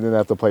realized I didn't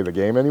have to play the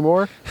game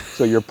anymore.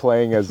 So you're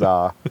playing as,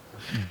 I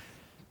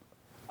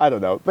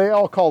don't know, they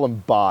all call him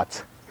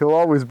Bot. He'll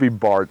always be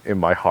Bart in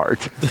my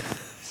heart.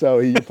 So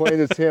you're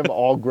playing as him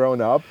all grown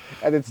up,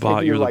 and it's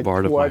taking you like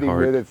 20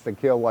 minutes to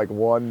kill like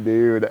one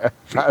dude. And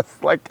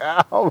that's like,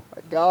 oh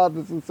my god,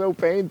 this is so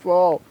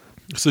painful.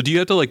 So do you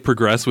have to like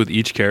progress with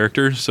each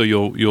character? So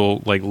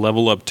you'll like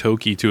level up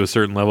Toki to a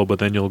certain level, but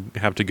then you'll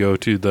have to go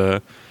to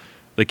the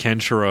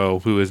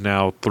Kenshiro, who is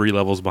now 3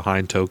 levels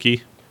behind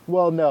Toki?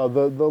 Well, no,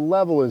 the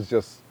level is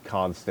just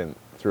constant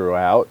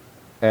throughout,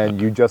 and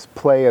you just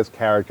play as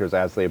characters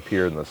as they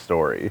appear in the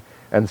story.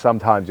 And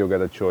sometimes you'll get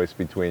a choice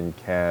between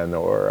Ken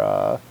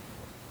or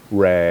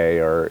Ray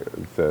or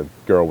the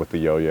girl with the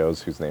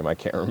yo-yos, whose name I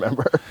can't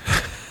remember.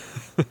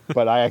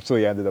 But I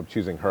actually ended up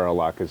choosing her a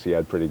lot because she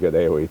had pretty good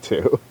AoE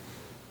too.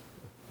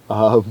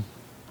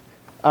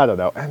 I don't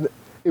know. And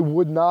it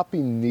would not be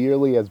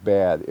nearly as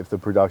bad if the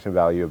production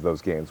value of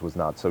those games was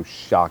not so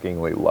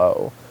shockingly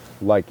low.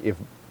 Like if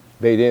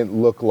they didn't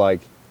look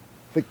like...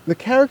 The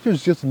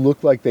characters just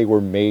looked like they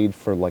were made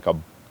for like a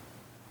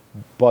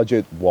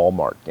budget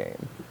Walmart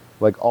game.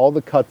 Like all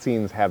the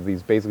cutscenes have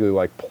these basically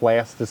like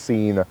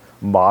plasticine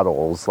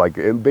models. Like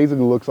it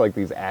basically looks like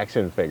these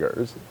action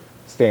figures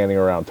standing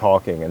around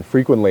talking. And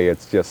frequently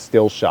it's just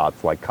still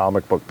shots like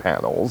comic book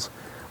panels,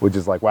 which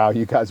is like, wow,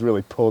 you guys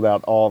really pulled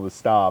out all the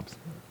stops.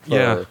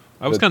 Yeah,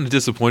 I was kind of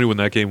disappointed when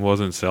that game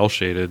wasn't cel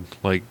shaded.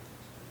 Like,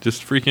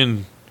 just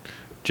freaking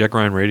Jet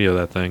Grind Radio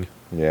that thing.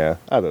 Yeah,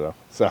 I don't know.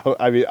 So,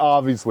 I mean,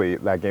 obviously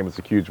that game is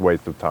a huge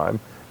waste of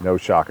time. No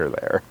shocker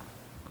there.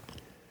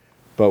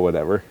 But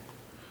whatever.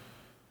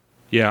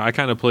 Yeah, I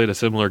kind of played a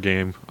similar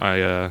game.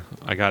 I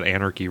got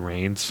Anarchy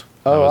Reigns.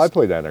 Oh, I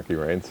played Anarchy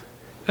Reigns.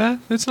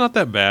 It's not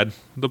that bad.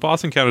 The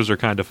boss encounters are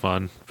kind of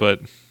fun, but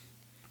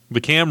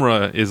the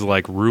camera is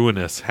like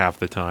ruinous half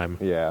the time.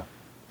 Yeah.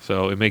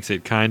 So it makes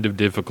it kind of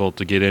difficult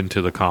to get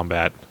into the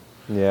combat.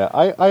 Yeah,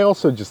 I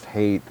also just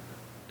hate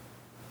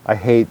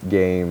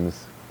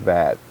games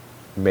that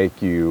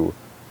make you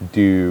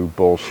do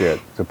bullshit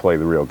to play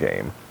the real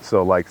game.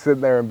 So like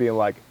sitting there and being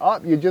like, oh,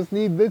 you just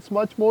need this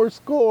much more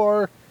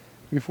score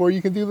before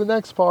you can do the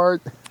next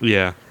part.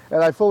 Yeah.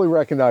 And I fully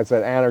recognize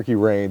that Anarchy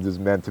Reigns is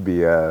meant to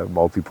be a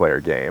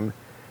multiplayer game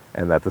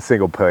and that the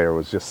single player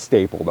was just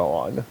stapled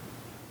on.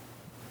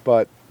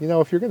 But, you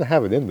know, if you're going to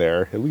have it in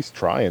there, at least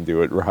try and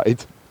do it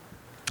right.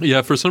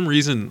 Yeah, for some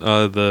reason,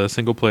 the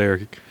single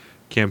player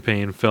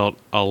campaign felt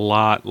a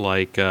lot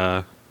like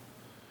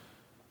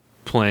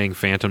playing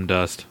Phantom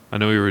Dust. I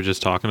know we were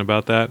just talking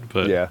about that,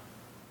 but Yeah.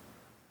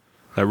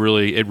 it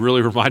really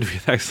reminded me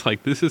of that. It's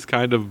like, this is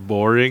kind of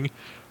boring,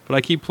 but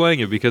I keep playing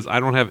it because I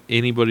don't have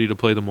anybody to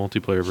play the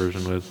multiplayer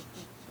version with.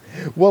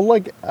 Well,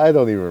 like, I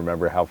don't even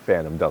remember how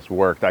Phantom Dust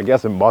worked. I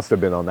guess it must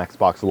have been on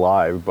Xbox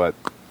Live, but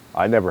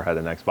I never had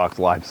an Xbox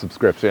Live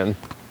subscription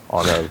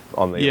on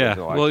the Yeah,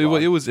 original well,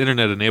 Xbox. it was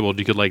internet enabled.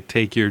 You could like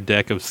take your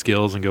deck of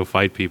skills and go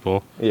fight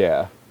people.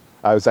 Yeah.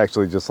 I was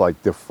actually just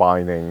like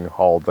defining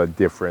all the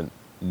different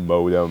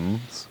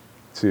modems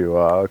to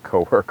a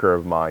coworker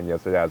of mine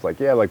yesterday. I was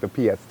like, yeah, like the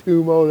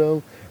PS2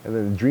 modem, and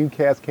then the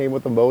Dreamcast came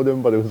with the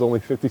modem, but it was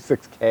only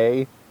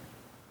 56K.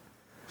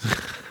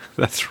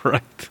 That's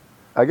right.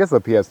 I guess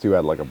the PS2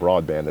 had like a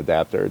broadband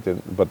adapter, it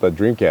didn't, but the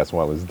Dreamcast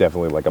one was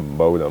definitely like a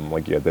modem.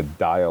 Like you had to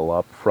dial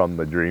up from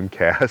the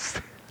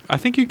Dreamcast. I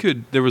think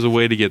there was a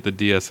way to get the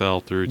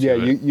DSL through to Yeah,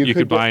 it. you You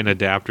could could buy get- an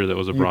adapter that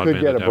was a You broadband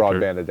could get adapter. a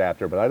broadband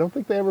adapter, but I don't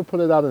think they ever put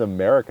it out in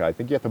America. I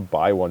think you have to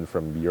buy one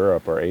from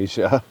Europe or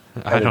Asia,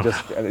 and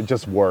it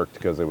just worked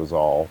because it was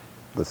all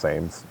the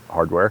same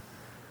hardware.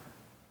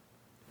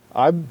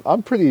 I'm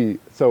pretty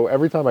so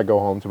every time I go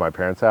home to my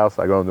parents' house,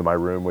 I go into my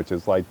room, which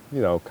is like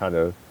kind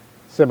of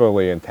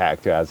similarly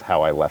intact as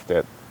how I left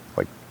it.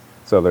 Like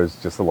so, there's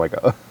just like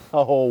a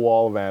whole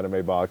wall of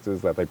anime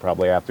boxes that they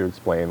probably have to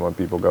explain when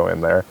people go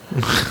in there.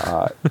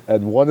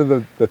 And one of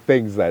the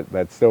things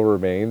that still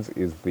remains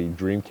is the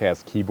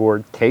Dreamcast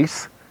keyboard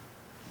case.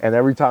 And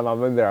every time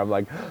I'm in there, I'm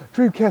like,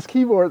 Dreamcast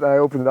keyboard. And I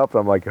open it up and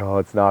I'm like, oh,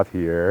 it's not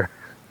here.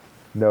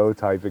 No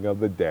typing of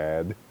the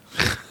dead.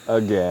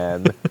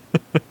 Again.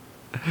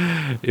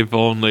 If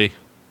only.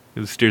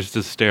 It stares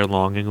to stare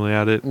longingly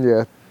at it.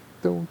 Yeah.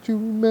 Don't you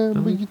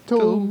remember you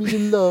told me you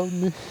loved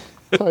me?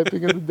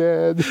 Typing of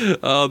the dead.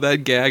 Oh,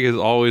 that gag is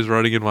always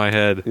running in my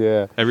head.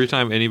 Yeah. Every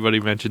time anybody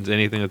mentions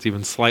anything that's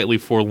even slightly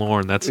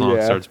forlorn, that song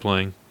Yeah. starts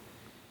playing.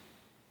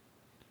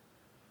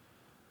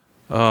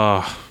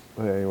 Oh,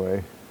 But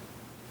anyway,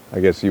 I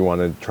guess you want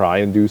to try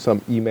and do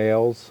some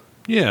emails.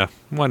 yeah.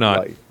 Why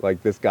not?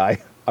 Like this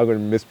guy. I'm going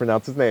to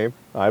mispronounce his name.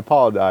 I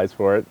apologize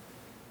for it.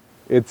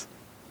 It's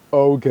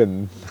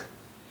Ogan.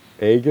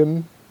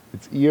 Agan?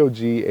 It's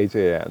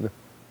Eoghan.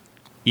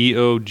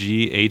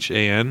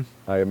 Eoghan.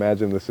 I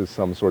imagine this is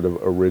some sort of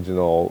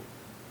original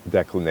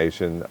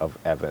declination of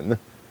Evan.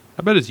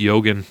 I bet it's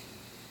Yogan.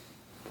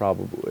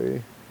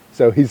 Probably.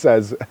 So he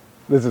says,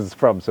 this is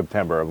from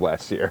September of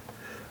last year.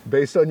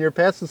 Based on your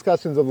past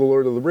discussions of The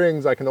Lord of the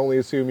Rings, I can only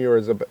assume you're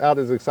about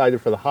as excited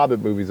for the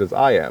Hobbit movies as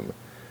I am.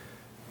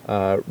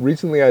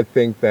 Recently, I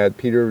think that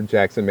Peter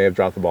Jackson may have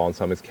dropped the ball on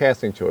some of his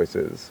casting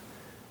choices.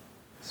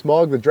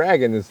 Smaug the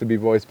Dragon is to be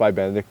voiced by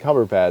Benedict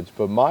Cumberbatch,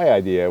 but my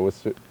idea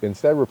was to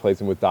instead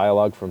replace him with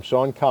dialogue from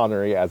Sean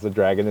Connery as the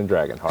dragon in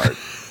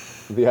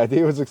Dragonheart. The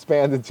idea was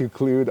expanded to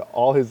include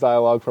all his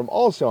dialogue from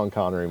all Sean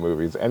Connery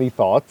movies. Any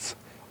thoughts?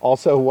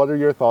 Also, what are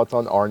your thoughts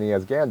on Arnie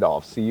as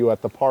Gandalf? See you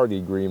at the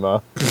party,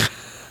 Grima.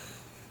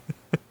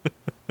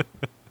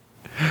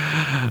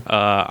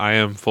 I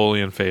am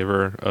fully in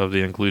favor of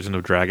the inclusion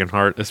of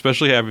Dragonheart,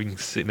 especially having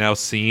now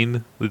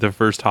seen the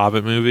first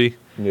Hobbit movie.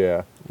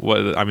 Yeah.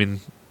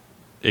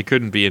 It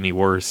couldn't be any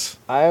worse.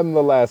 I am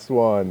the last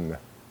one.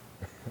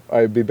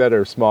 It'd be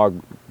better if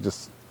Smaug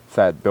just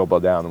sat Bilbo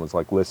down and was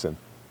like, listen,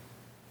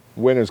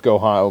 winners go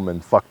home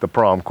and fuck the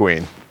prom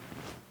queen.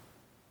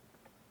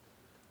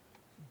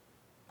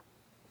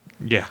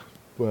 Yeah.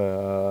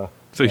 Uh,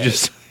 So he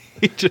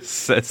just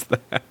says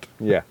that.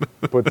 yeah.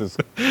 Puts his,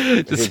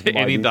 Just his any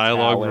mighty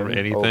dialogue talon from over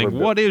anything. Bil-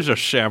 What is a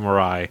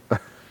samurai?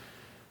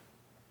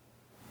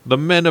 The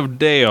men of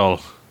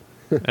Dale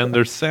and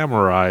their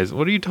samurais.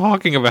 What are you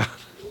talking about?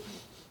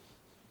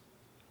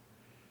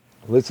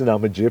 Listen,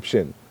 I'm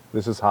Egyptian.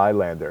 This is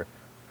Highlander.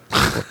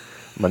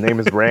 My name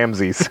is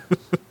Ramses.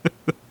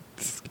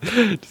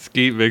 Just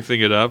keep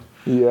mixing it up.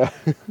 Yeah.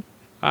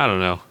 I don't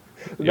know.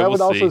 Yeah, That would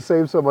we'll also see.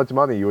 save so much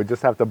money. You would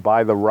just have to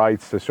buy the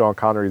rights to Sean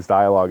Connery's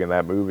dialogue in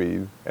that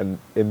movie and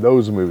in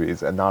those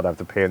movies and not have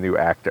to pay a new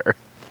actor.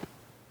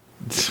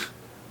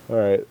 All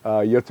right.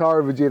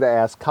 Yotaro Vegeta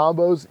asks,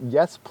 combos,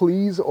 yes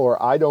please,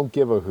 or I don't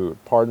give a hoot.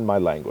 Pardon my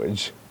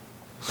language.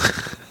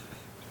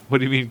 What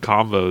do you mean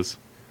combos?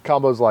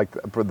 Combos like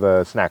for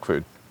the snack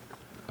food.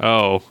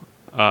 Oh,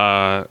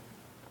 I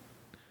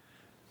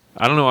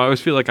don't know. I always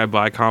feel like I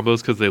buy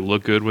combos because they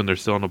look good when they're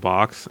still in a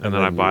box, and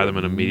then I buy them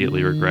and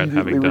immediately regret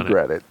having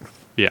done it.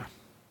 Yeah.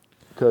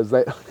 Because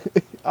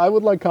I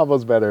would like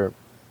combos better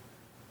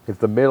if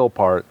the middle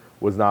part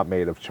was not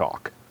made of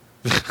chalk.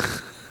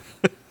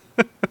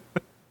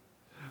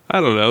 I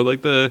don't know,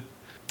 like the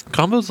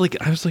combos. Like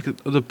I was like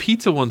the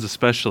pizza ones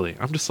especially.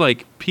 I'm just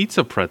like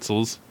pizza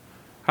pretzels.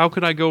 How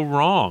could I go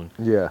wrong?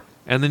 Yeah.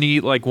 And then you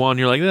eat like one,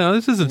 you're like, no,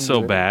 this isn't so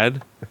Yeah.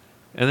 bad.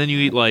 And then you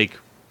eat like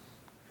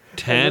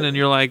 10, and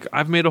you're like,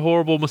 I've made a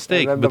horrible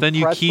mistake. then But the then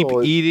you keep pretzel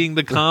is- eating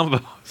the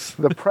combos.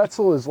 The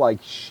pretzel is like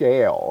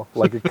shale.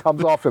 Like it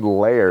comes off in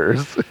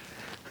layers.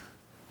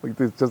 Like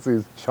there's just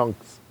these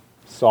chunks,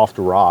 soft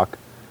rock.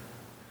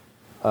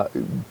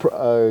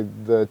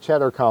 The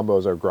cheddar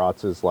combos are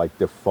Gratz's like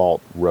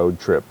default road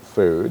trip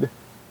food.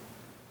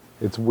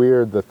 It's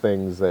weird the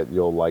things that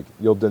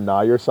you'll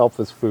deny yourself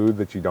this food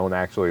that you don't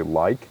actually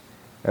like,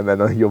 and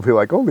then you'll be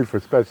like, only for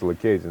special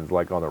occasions,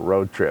 like on a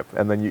road trip,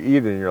 and then you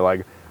eat it and you're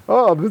like,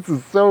 oh, this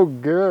is so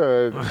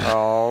good.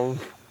 Oh,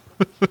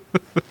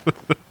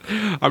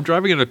 I'm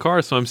driving in a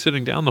car, so I'm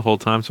sitting down the whole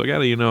time. So I got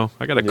to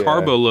Yeah.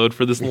 carbo load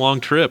for this long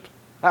trip.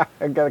 I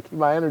gotta keep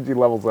my energy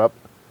levels up.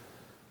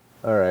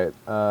 All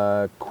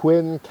right.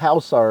 Quinn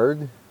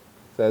Cowsard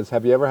says,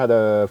 have you ever had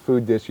a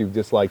food dish you've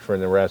disliked for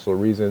an irrational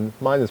reason?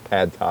 Mine is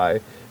pad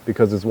thai,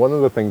 because it's one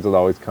of the things that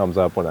always comes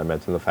up when I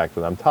mention the fact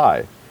that I'm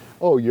Thai.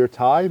 Oh, you're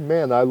Thai?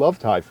 Man, I love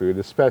Thai food,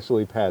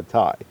 especially pad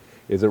thai.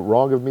 Is it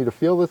wrong of me to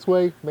feel this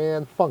way?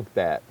 Man, funk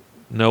that.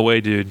 No way,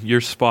 dude.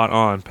 You're spot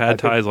on. Pad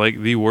think- Thai is like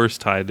the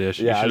worst Thai dish.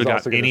 Yeah, I you was should have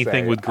also got gonna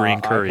anything say, with green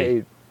I curry.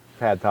 hate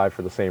pad thai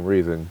for the same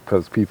reason,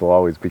 because people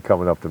always be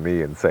coming up to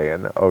me and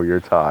saying, oh, you're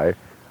Thai.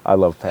 I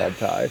love pad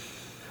thai.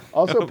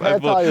 Also,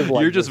 pad Well, thai is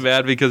like you're just this-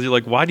 mad because you're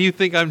like, why do you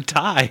think I'm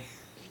Thai?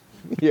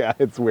 Yeah,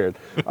 it's weird.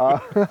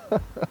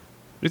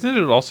 Isn't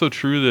it also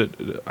true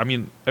that, I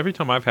mean, every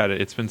time I've had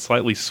it, it's been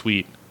slightly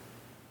sweet.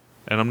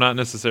 And I'm not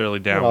necessarily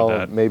down Well, with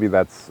that. maybe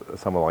that's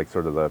some of like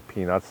sort of the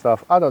peanut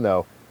stuff. I don't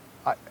know.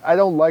 I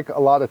don't like a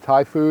lot of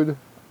Thai food.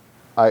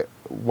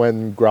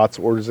 When Gratz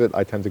orders it,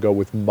 I tend to go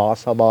with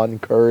Masaman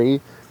curry,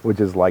 which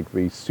is like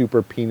the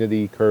super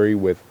peanutty curry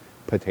with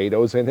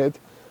potatoes in it.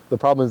 The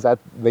problem is that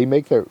they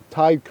make their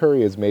Thai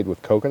curry is made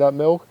with coconut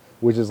milk,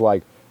 which is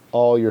like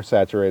all your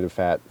saturated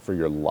fat for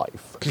your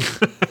life.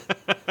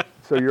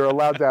 So you're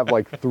allowed to have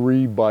like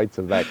 3 bites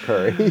of that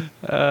curry.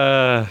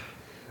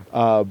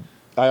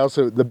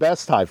 The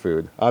best Thai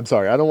food. I'm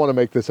sorry, I don't want to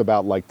make this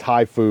about like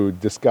Thai food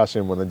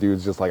discussion when the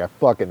dude's just like, I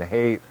fucking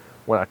hate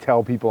when I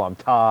tell people I'm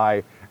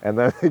Thai, and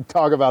then they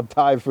talk about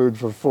Thai food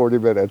for 40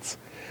 minutes.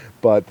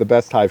 But the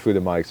best Thai food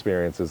in my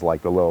experience is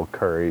like the little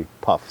curry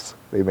puffs.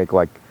 They make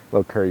like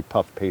little curry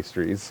puff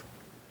pastries.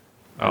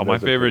 Oh, And my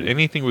those are favorite, pretty-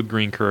 anything with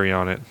green curry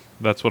on it.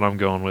 That's what I'm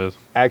going with.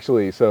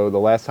 Actually, so the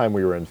last time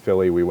we were in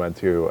Philly, we went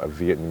to a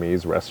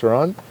Vietnamese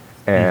restaurant,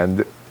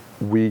 and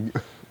we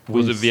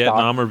Was we it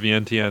Vietnam or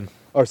Vientiane?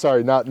 Or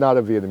sorry, not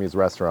a Vietnamese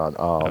restaurant.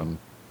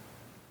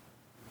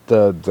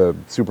 The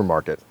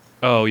supermarket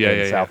Oh, yeah, in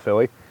yeah, South yeah.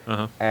 Philly,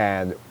 Uh-huh.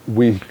 and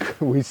we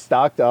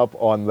stocked up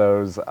on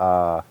those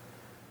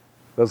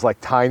like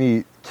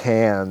tiny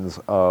cans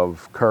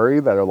of curry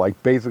that are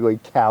like basically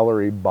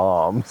calorie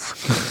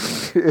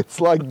bombs. It's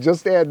like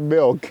just add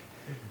milk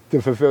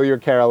to fulfill your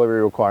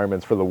calorie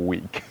requirements for the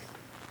week.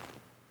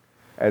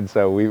 And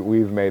so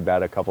we've made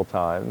that a couple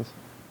times,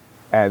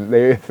 and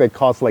they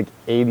cost like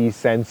 80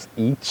 cents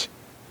each,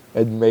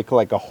 and make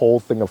like a whole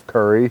thing of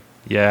curry.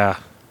 Yeah.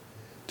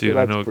 Dude, So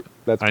I that's know, pr-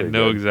 that's I pretty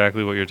know good.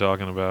 exactly what you're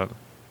talking about.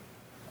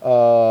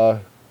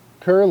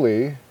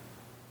 Curly,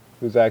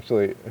 who's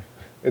actually,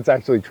 it's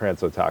actually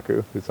Trans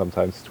Otaku, who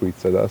sometimes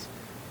tweets at us.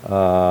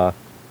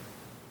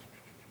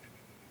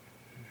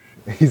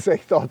 He's saying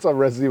thoughts on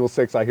Resident Evil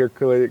 6. I hear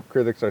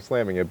critics are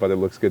slamming it, but it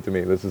looks good to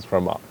me. This is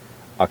from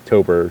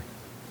October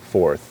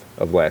 4th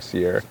of last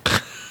year.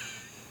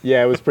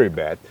 Yeah, it was pretty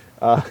bad.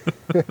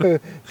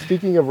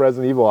 Speaking of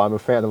Resident Evil, I'm a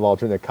fan of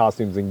alternate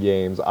costumes in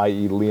games,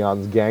 i.e.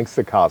 Leon's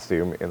gangsta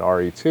costume in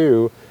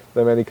RE2,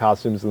 the many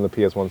costumes in the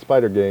PS1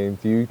 Spider game.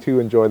 Do you two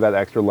enjoy that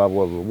extra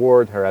level of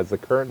reward, or has the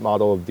current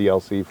model of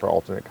DLC for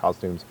alternate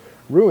costumes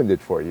ruined it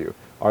for you?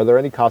 Are there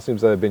any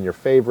costumes that have been your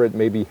favorite?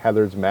 Maybe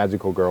Heather's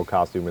magical girl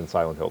costume in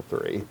Silent Hill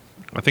 3.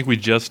 I think we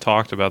just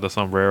talked about the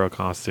sombrero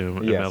costume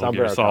in Yeah, Metal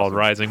sombrero Gear Solid costume.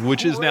 Rising,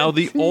 which is now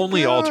the Pretty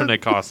only good.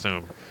 alternate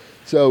costume.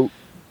 So,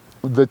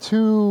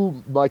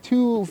 my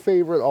two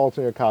favorite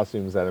alternate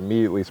costumes that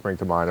immediately spring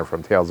to mind are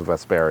from Tales of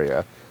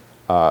Vesperia.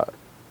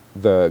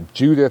 The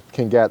Judith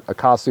can get a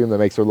costume that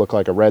makes her look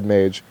like a red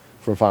mage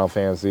from Final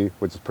Fantasy,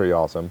 which is pretty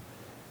awesome.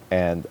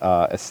 And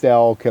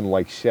Estelle can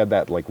like shed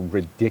that like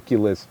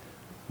ridiculous,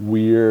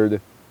 weird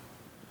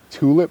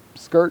tulip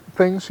skirt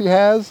thing she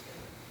has,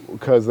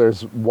 because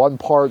there's one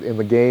part in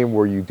the game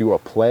where you do a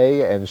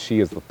play and she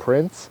is the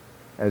prince,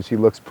 and she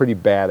looks pretty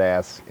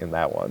badass in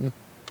that one.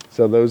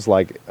 So those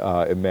like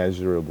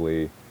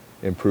immeasurably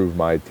improve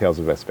my Tales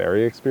of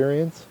Vesperia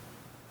experience.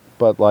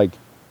 But like,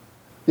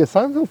 yeah,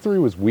 Silent Hill 3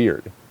 was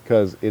weird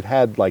because it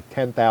had like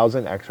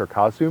 10,000 extra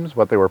costumes,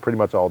 but they were pretty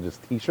much all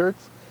just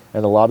t-shirts,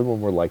 and a lot of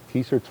them were like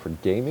t-shirts for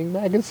gaming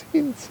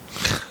magazines.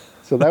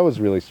 So that was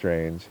really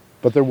strange.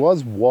 But there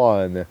was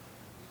one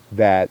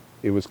that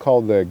it was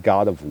called the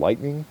God of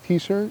Lightning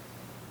t-shirt,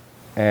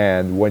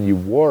 and when you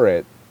wore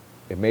it,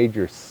 it made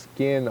your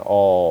skin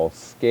all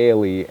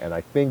scaly and I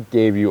think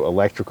gave you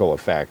electrical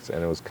effects,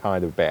 and it was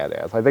kind of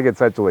badass. I think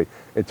essentially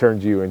it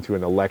turned you into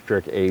an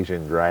electric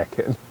Asian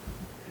dragon,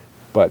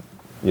 but,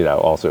 you know,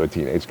 also a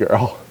teenage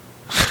girl.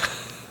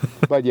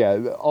 But yeah,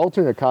 the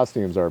alternate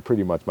costumes are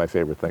pretty much my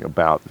favorite thing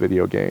about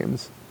video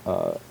games.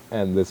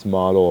 And this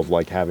model of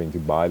like having to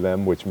buy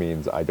them, which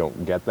means I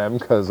don't get them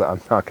because I'm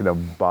not going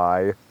to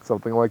buy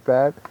something like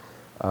that.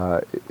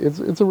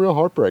 It's a real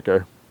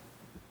heartbreaker.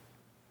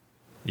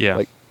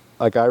 Yeah.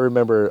 Like I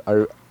remember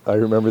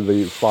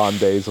the fond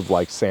days of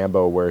like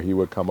Sambo where he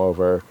would come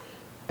over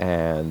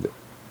and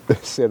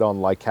sit on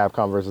like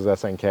Capcom versus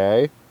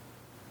SNK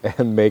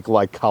and make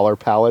like color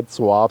palette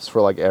swaps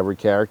for like every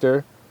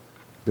character.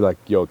 Be like,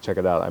 yo, check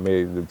it out. I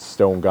made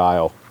Stone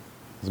Guile.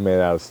 It's made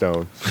out of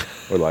stone.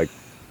 Or like,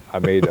 I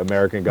made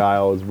American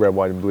Guile. It's red,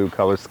 white, and blue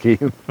color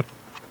scheme.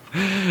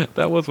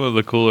 That was one of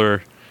the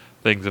cooler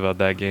things about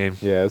that game.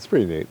 Yeah, it's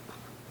pretty neat.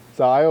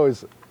 So I would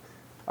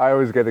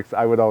always get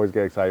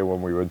excited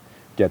when we would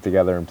get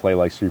together and play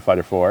like Street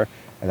Fighter 4,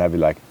 and I'd be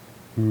like,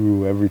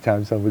 ooh, every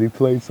time somebody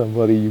plays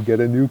somebody, you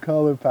get a new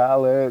color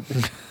palette.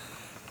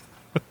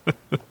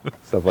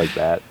 Stuff like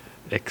that.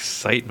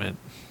 Excitement.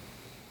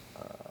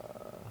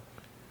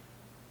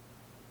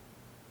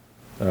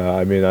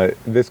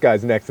 This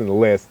guy's next in the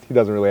list. He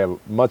doesn't really have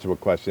much of a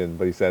question,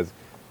 but he says,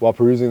 while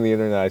perusing the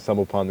internet, I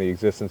stumbled upon the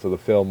existence of the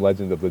film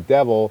Legend of the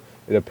Devil.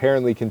 It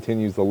apparently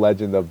continues the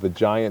legend of the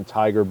giant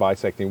tiger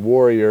bisecting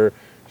warrior,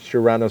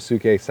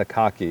 Shiranosuke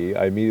Sakaki.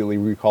 I immediately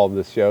recalled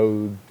the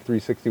show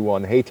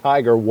 361, Hey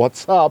Tiger,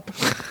 what's up?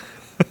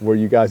 Were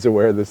you guys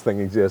aware this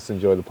thing exists?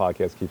 Enjoy the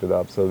podcast, keep it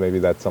up. So maybe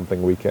that's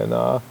something we can...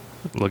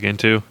 look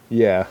into.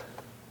 Yeah.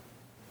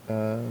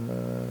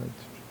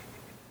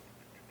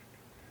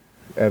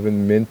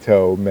 Evan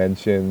Minto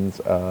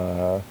mentions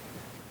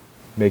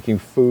making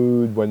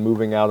food when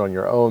moving out on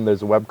your own.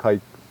 There's a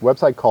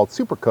website called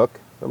Supercook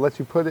that lets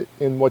you put it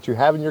in what you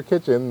have in your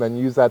kitchen, then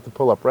use that to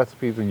pull up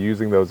recipes and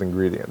using those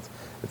ingredients.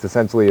 It's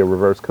essentially a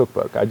reverse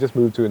cookbook. I just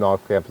moved to an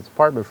off-campus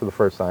apartment for the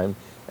first time,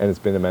 and it's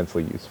been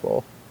immensely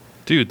useful.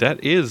 Dude,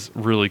 that is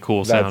really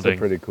cool sounding. That's a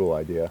pretty cool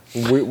idea.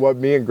 What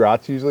me and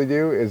Gratz usually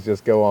do is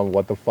just go on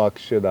what the fuck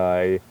should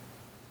I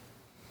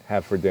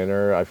have for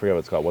dinner? I forget what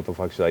it's called. What the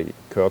fuck should I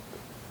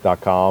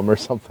cook.com or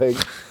something.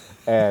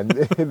 And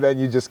then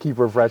you just keep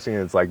refreshing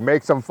and it's like,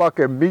 make some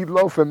fucking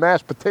meatloaf and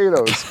mashed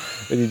potatoes.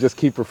 And you just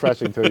keep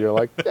refreshing until you're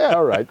like, yeah,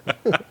 all right.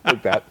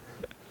 Like that.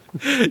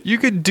 You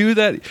could do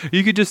that.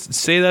 You could just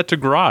say that to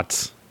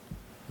Gratz.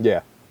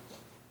 Yeah.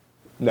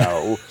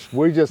 No,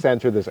 we just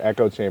enter this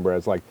echo chamber.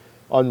 It's like,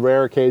 on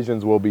rare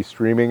occasions, we'll be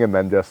streaming and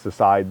then just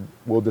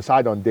we'll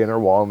decide on dinner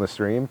while on the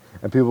stream.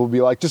 And people will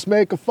be like, just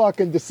make a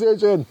fucking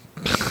decision.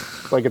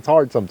 Like, it's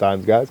hard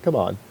sometimes, guys. Come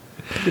on.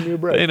 Give me a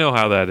break. They know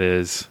how that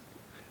is.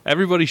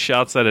 Everybody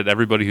shouts that at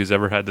everybody who's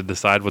ever had to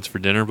decide what's for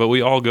dinner, but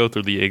we all go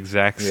through the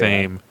exact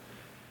same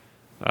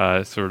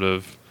sort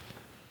of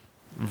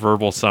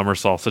verbal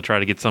somersaults to try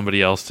to get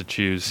somebody else to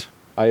choose.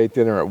 I ate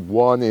dinner at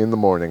 1 in the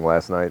morning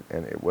last night,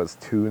 and it was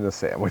tuna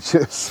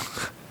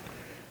sandwiches.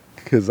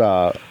 Because,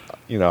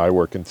 I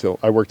worked until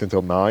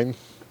 9,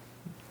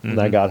 and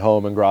I got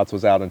home, and Gratz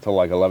was out until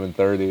like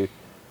 11:30,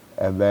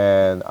 and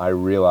then I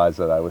realized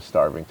that I was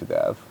starving to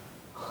death.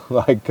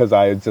 Like, because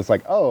I was just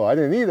like, oh, I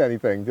didn't eat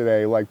anything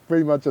today, like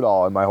pretty much at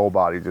all, and my whole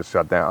body just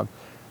shut down.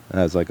 And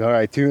I was like, all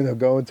right, tuna,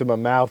 go into my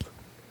mouth,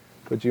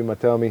 put you in my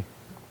tummy.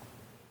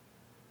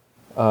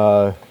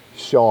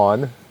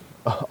 Sean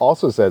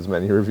also says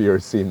many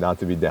reviewers seem not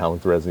to be down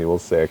with Resident Evil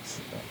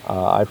 6.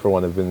 I, for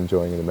one, have been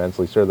enjoying it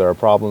immensely. Sure, there are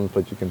problems,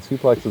 but you can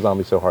suplex the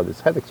zombie so hard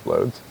his head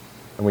explodes,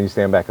 and when you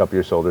stand back up,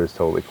 your shoulder is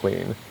totally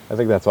clean. I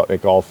think that's what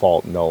make all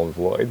fault null and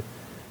void.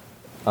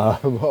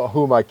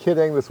 Who am I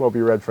kidding? This won't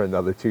be read for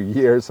another 2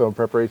 years, so in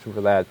preparation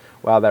for that,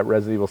 wow, that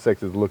Resident Evil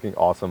 6 is looking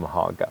awesome,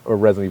 or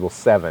Resident Evil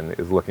 7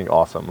 is looking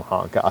awesome,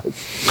 guys.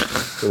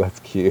 So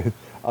that's cute.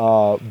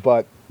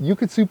 But you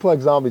could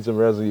suplex zombies in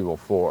Resident Evil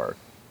 4,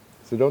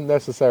 so don't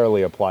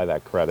necessarily apply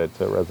that credit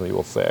to Resident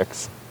Evil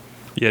 6.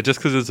 Yeah, just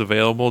because it's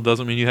available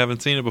doesn't mean you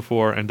haven't seen it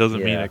before, and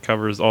doesn't mean it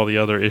covers all the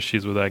other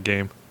issues with that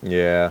game.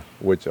 Yeah,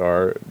 which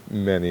are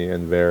many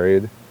and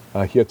varied.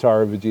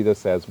 Hyotaro Vegeta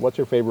says, what's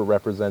your favorite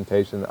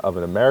representation of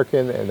an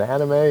American in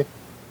anime?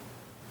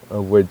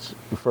 Which,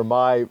 for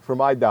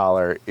my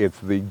dollar, it's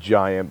the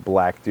giant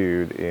black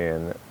dude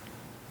in...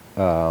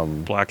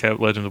 Legend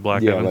of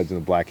Black Heaven. Yeah, Legend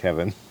of Black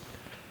Heaven.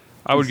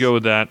 I would go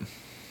with that.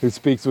 Who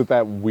speaks with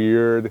that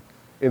weird...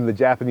 In the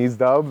Japanese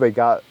dub, they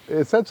got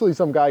essentially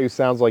some guy who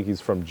sounds like he's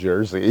from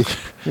Jersey.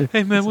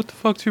 Hey, man, what the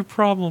fuck's your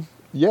problem?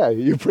 Yeah,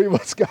 you pretty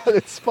much got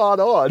it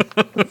spot on.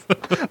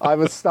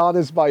 I'm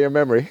astonished by your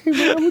memory. Hey,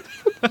 man, what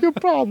the fuck's your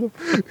problem?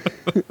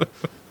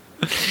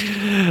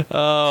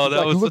 Oh,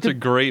 that was such a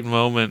great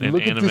moment in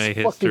anime history. Look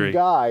at this fucking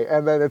guy.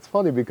 And then it's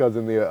funny because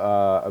in the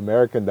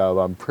American dub,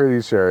 I'm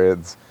pretty sure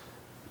it's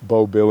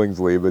Bo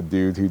Billingsley, the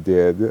dude who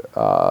did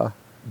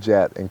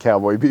Jet and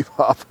Cowboy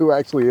Bebop, who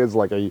actually is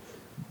like a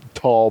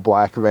tall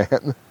black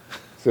man.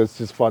 So it's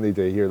just funny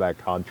to hear that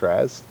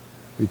contrast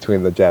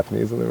between the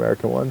Japanese and the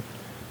American one.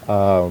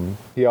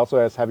 He also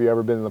asks, have you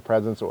ever been in the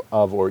presence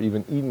of or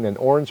even eaten an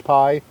orange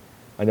pie?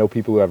 I know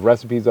people who have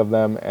recipes of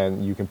them,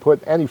 and you can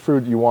put any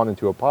fruit you want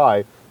into a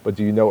pie, but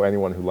do you know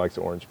anyone who likes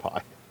orange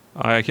pie?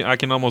 I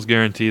can almost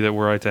guarantee that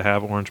were I to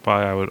have orange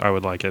pie, I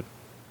would like it.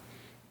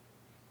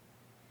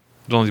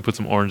 As long as you put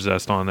some orange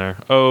zest on there.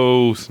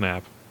 Oh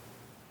snap!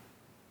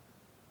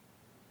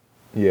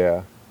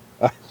 Yeah.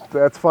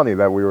 That's funny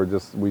that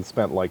we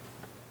spent like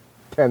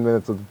 10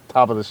 minutes at the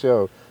top of the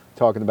show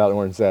talking about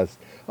orange zest.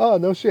 Oh,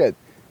 no shit.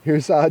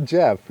 Here's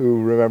Jeff,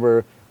 who,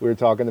 remember, we were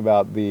talking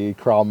about the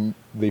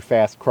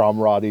fast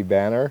Cromroddy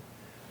banner.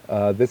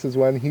 This is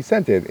when he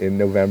sent it in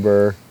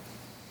November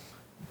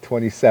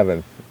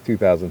 27th,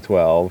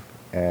 2012.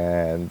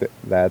 And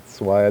that's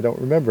why I don't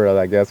remember it,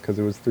 I guess, because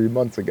it was 3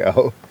 months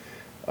ago.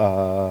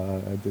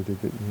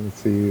 Let's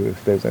see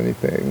if there's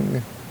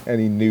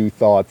any new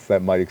thoughts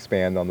that might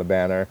expand on the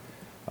banner.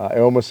 I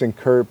almost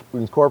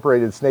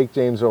incorporated Snake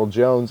James Earl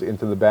Jones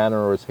into the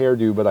banner or his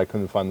hairdo, but I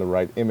couldn't find the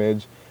right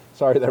image.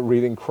 Sorry that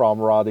reading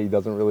Cromroddy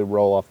doesn't really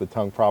roll off the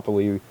tongue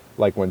properly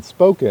like when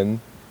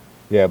spoken.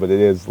 Yeah, but it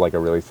is like a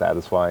really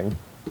satisfying.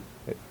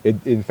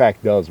 It in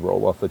fact does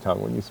roll off the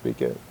tongue when you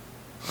speak it.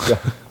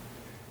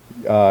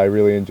 I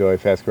really enjoy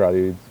Fast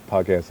Karate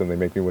podcasts, and they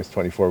make me wish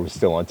 24 was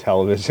still on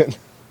television.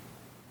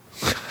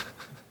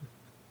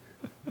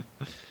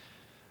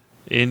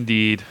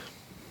 Indeed.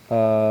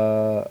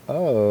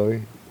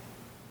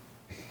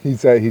 He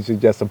said he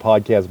suggests a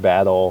podcast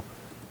battle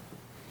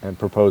and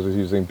proposes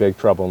using Big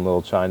Trouble in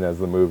Little China as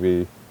the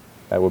movie.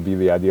 That would be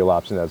the ideal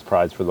option as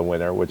prize for the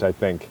winner, which I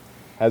think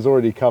has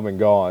already come and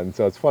gone.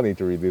 So it's funny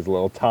to read these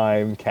little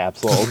time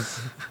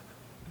capsules.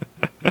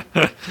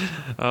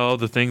 Oh,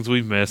 the things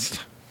we've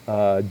missed.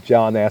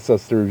 John asks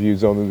us to review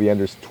Zone of the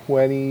Enders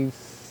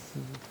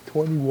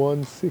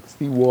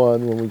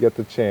 2161 when we get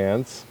the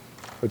chance,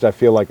 which I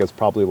feel like is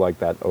probably like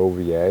that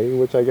OVA,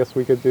 which I guess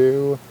we could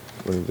do.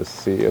 Let me just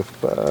see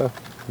if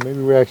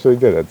maybe we actually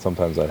did it.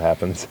 Sometimes that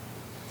happens.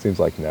 Seems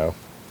like no.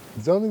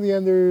 Zone of the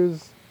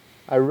Enders,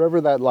 I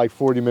remember that like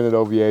 40-minute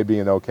OVA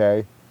being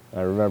okay.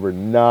 I remember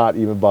not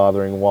even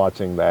bothering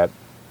watching that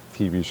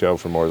TV show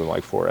for more than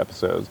like 4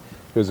 episodes,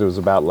 because it was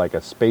about like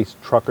a space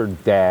trucker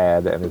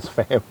dad and his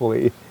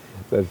family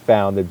that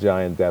found a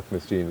giant death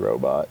machine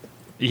robot.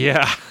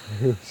 Yeah.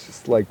 It was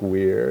just like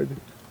weird.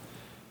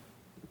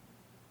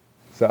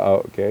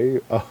 So,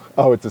 okay.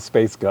 Oh, it's a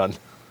space gun.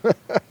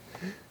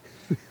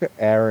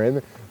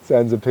 Aaron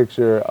sends a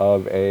picture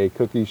of a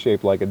cookie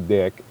shaped like a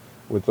dick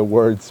with the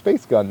word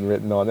space gun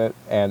written on it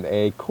and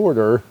a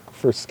quarter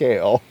for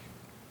scale.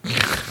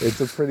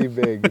 It's a pretty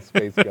big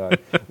space gun.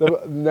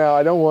 Now,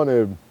 I don't want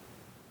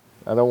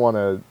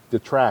to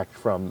detract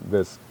from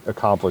this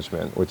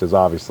accomplishment, which is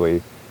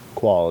obviously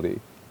quality.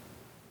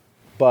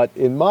 But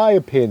in my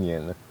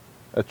opinion,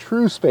 a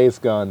true space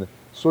gun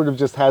sort of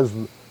just has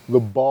the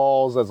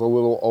balls as a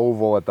little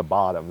oval at the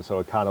bottom, so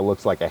it kind of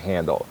looks like a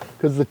handle.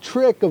 Because the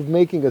trick of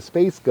making a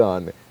space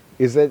gun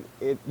is that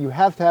you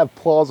have to have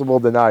plausible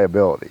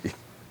deniability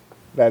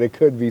that it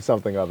could be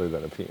something other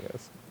than a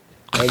penis.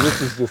 And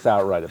this is just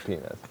outright a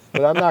penis.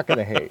 But I'm not going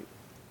to hate.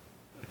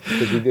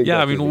 Yeah,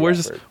 I mean,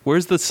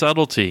 where's the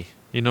subtlety?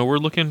 You know, we're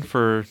looking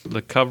for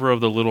the cover of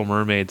the Little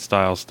Mermaid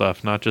style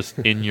stuff, not just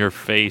in your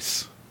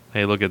face.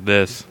 Hey, look at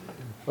this.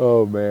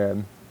 Oh,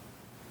 man.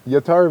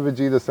 Yatara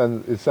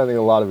Vegeta is sending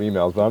a lot of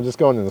emails, but I'm just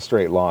going in a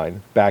straight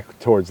line back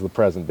towards the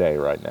present day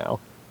right now.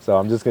 So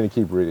I'm just going to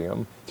keep reading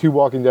them. 2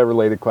 Walking Dead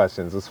related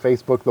questions. Is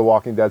Facebook the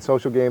Walking Dead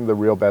social game the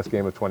real best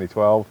game of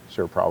 2012?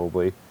 Sure,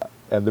 probably.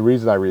 And the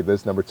reason I read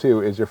this, number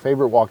 2, is your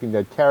favorite Walking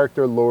Dead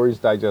character Lori's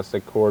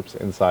digested corpse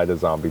inside a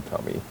zombie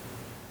tummy?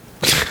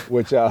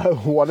 Which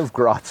one of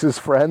Grotz's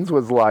friends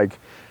was like,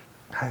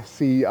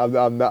 see, I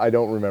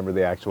don't remember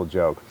the actual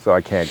joke, so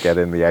I can't get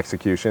in the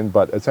execution,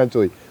 but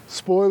essentially,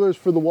 spoilers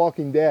for The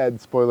Walking Dead,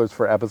 spoilers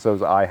for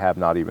episodes I have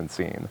not even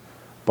seen.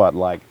 But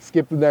like,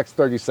 skip the next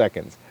 30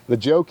 seconds. The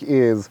joke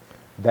is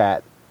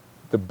that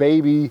the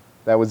baby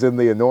that was in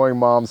the annoying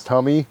mom's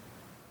tummy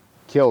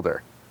killed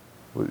her.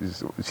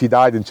 She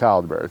died in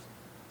childbirth.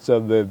 So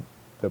the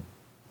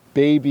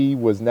baby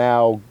was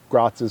now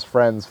Grotz's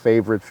friend's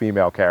favorite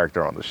female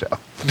character on the show.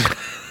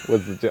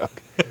 Was the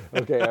joke.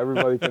 Okay,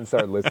 everybody can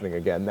start listening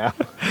again now.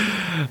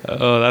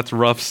 Oh, that's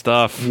rough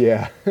stuff.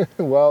 Yeah.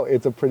 Well,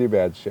 it's a pretty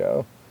bad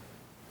show.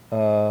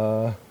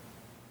 Liam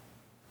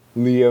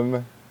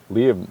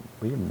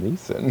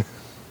Neeson.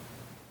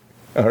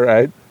 All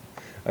right.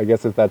 I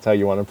guess if that's how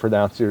you want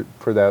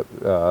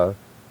to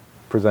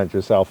present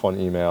yourself on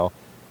email.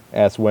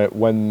 Ask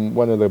when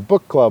one of the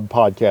book club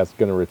podcasts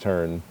going to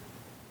return.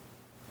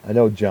 I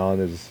know John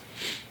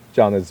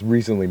has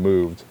recently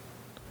moved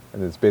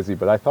and is busy,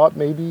 but I thought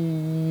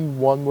maybe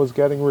one was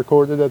getting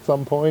recorded at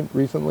some point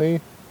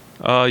recently.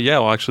 Yeah,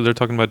 well, actually, they're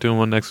talking about doing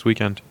one next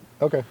weekend.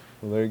 Okay,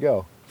 well, there you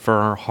go.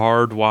 For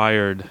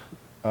Hardwired.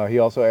 He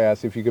also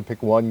asked if you could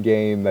pick one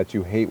game that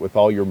you hate with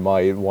all your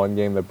might, one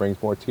game that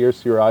brings more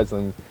tears to your eyes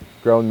than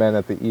grown men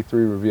at the E3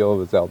 reveal of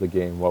a Zelda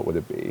game, what would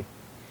it be?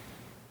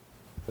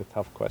 It's a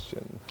tough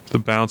question. The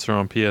Bouncer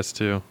on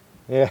PS2.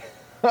 Yeah,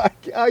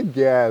 I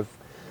guess.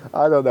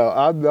 I don't know.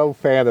 I'm no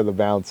fan of the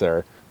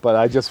bouncer, but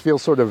I just feel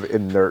sort of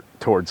inert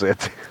towards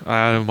it.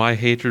 My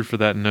hatred for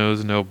that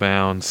knows no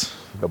bounds.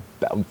 The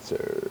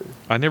bouncer.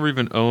 I never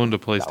even owned a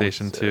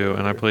PlayStation 2,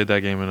 and I played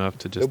that game enough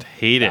to just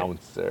hate it.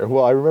 Bouncer.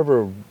 Well, I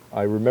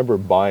remember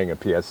buying a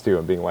PS2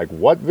 and being like,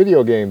 what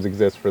video games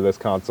exist for this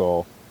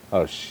console?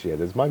 Oh shit,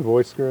 is my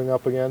voice screwing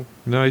up again?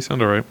 No, you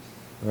sound alright.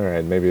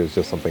 Alright, maybe it was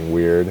just something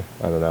weird.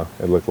 I don't know.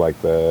 It looked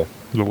like the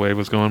wave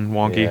was going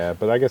wonky. Yeah,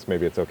 but I guess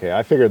maybe it's okay.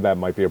 I figured that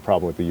might be a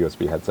problem with the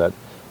USB headset.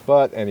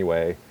 But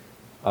anyway,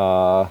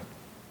 let's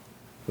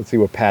see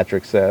what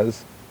Patrick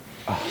says.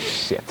 Oh,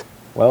 shit.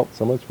 Well,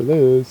 so much for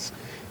this.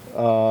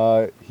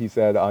 He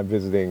said, I'm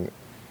visiting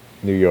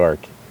New York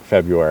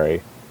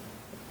February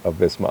of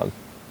this month,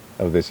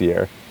 of this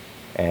year.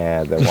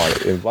 And I want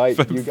to invite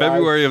you guys.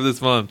 February of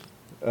this month.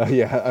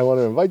 Yeah, I want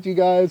to invite you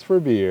guys for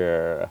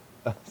beer.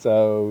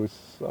 So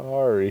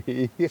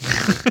sorry.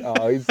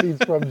 Oh, he's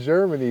from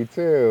Germany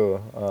too.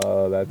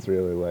 Oh, that's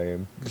really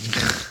lame.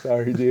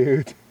 Sorry,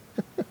 dude.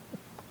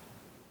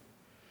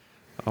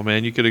 Oh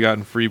man, you could have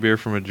gotten free beer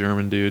from a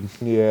German dude.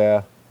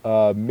 Yeah.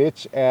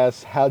 Mitch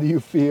asks, how do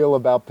you feel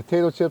about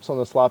potato chips on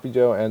a sloppy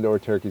joe and or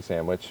turkey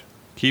sandwich?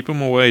 Keep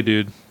them away,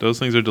 dude. Those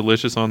things are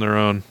delicious on their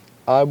own.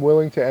 I'm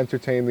willing to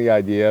entertain the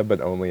idea,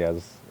 but only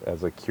as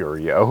a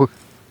curio.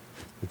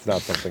 It's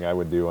not something I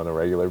would do on a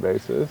regular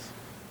basis.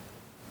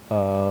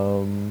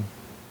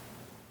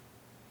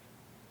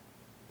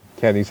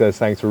 Kenny says,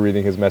 thanks for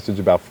reading his message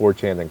about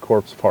 4chan and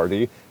Corpse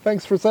Party.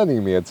 Thanks for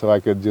sending me it so I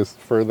could just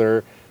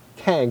further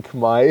tank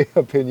my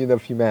opinion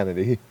of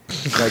humanity.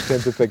 I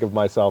tend to think of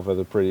myself as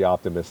a pretty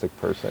optimistic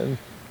person.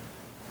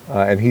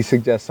 And he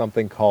suggests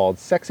something called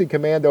Sexy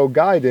Commando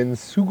Gaiden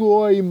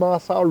Sugoi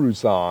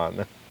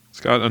Masaru-san. It's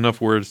got enough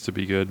words to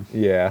be good.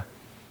 Yeah.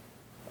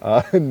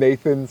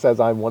 Nathan says,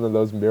 I'm one of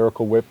those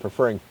Miracle Whip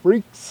preferring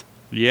freaks.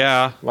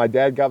 Yeah. My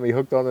dad got me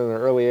hooked on it in an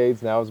early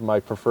age. Now it's my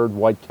preferred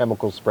white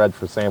chemical spread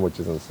for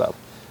sandwiches and stuff.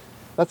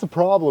 That's the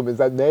problem, is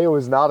that mayo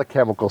is not a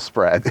chemical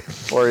spread.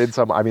 Or in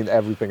some, I mean,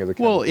 everything is a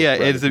chemical well, yeah,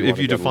 spread. if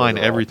you define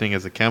everything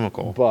as a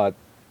chemical. But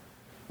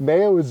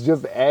mayo is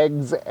just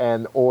eggs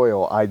and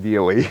oil,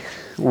 ideally.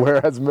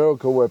 Whereas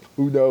Miracle Whip,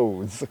 who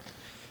knows?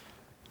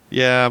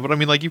 Yeah, but I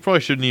mean, like, you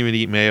probably shouldn't even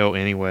eat mayo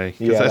anyway.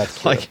 Yeah,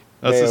 that's like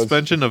a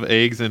suspension of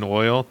eggs and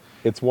oil.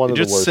 It's one of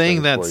the worst just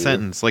saying things that for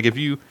sentence. Like, if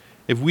we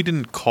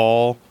didn't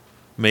call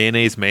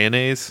mayonnaise,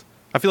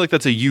 I feel like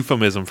that's a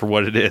euphemism for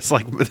what it is.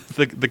 Like,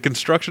 the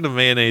construction of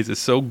mayonnaise is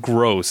so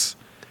gross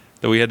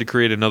that we had to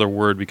create another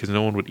word because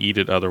no one would eat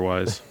it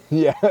otherwise.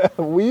 Yeah,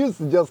 we used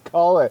to just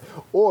call it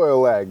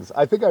oil eggs.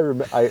 I think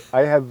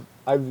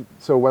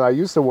so when I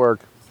used to work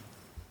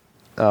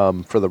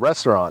for the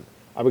restaurant,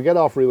 I would get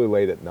off really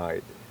late at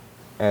night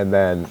and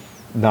then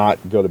not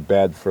go to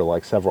bed for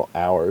like several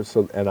hours.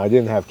 And I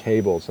didn't have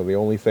cable, so the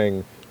only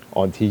thing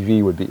on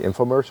TV would be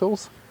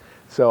infomercials.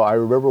 So I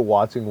remember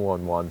watching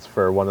one once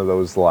for one of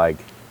those like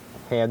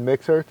hand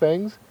mixer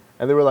things,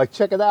 and they were like,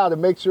 check it out, it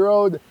makes your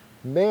own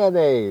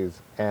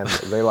mayonnaise. And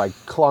they like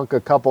clunk a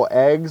couple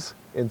eggs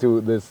into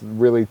this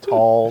really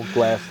tall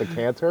glass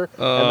decanter,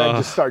 and then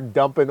just start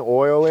dumping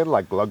oil in,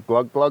 like glug,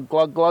 glug, glug,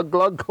 glug, glug,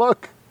 glug,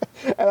 glug.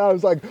 And I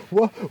was like,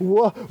 what?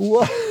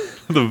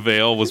 The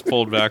veil was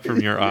pulled back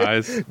from your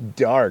eyes.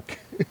 Dark.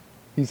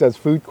 He says,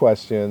 food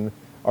question.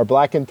 Are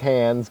black and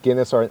tans,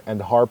 Guinness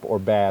and Harp or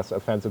Bass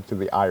offensive to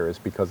the Irish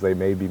because they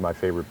may be my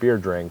favorite beer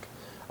drink?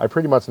 I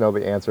pretty much know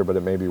the answer, but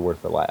it may be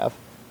worth a laugh.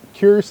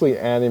 Curiously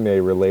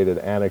anime-related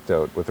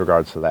anecdote with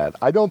regards to that.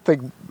 I don't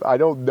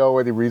know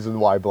any reason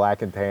why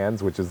black and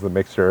tans, which is the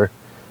mixture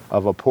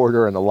of a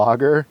porter and a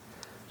lager,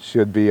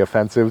 should be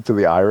offensive to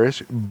the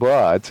Irish.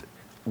 But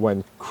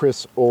when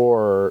Chris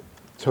Orr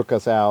took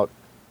us out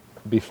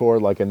before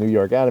like a New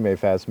York Anime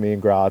Fest, me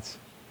and Gratz,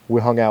 we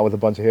hung out with a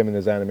bunch of him and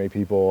his anime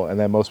people, and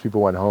then most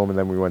people went home, and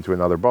then we went to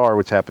another bar,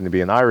 which happened to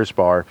be an Irish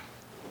bar.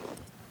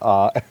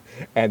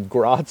 And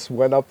Gratz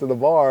went up to the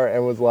bar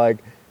and was like,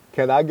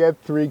 can I get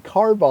 3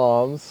 car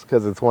bombs?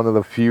 Because it's one of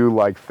the few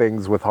like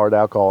things with hard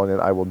alcohol in it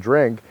I will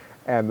drink.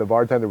 And the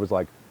bartender was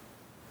like,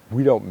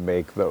 we don't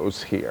make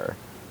those here.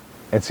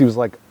 And she was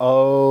like,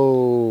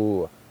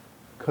 oh,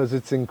 because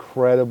it's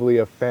incredibly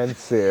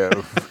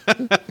offensive.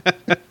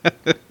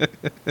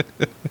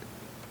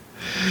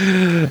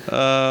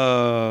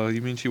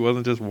 You mean she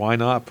wasn't just why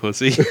not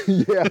pussy?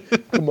 Yeah,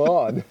 come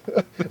on.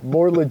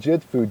 More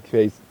legit food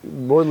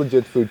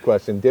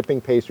question.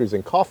 Dipping pastries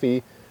in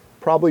coffee,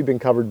 probably been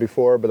covered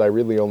before, but I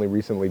really only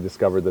recently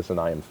discovered this, and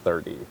I am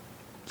 30.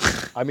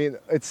 I mean,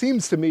 it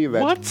seems to me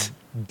that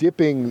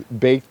dipping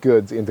baked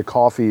goods into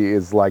coffee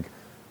is like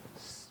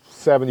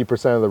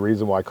 70% of the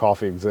reason why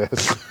coffee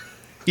exists.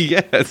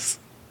 Yes.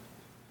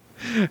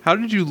 How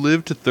did you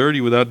live to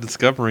 30 without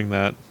discovering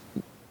that?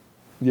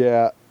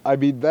 Yeah, I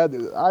mean, I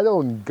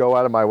don't go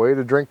out of my way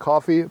to drink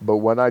coffee, but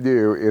when I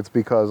do, it's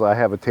because I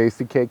have a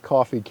Tasty Cake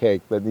coffee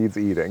cake that needs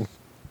eating.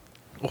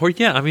 Or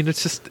yeah, I mean,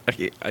 it's just,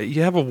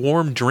 you have a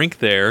warm drink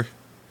there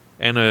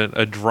and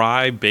a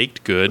dry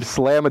baked good.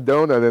 Slam a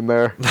donut in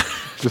there.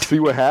 Just see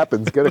what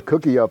happens. Get a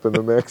cookie up in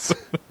the mix.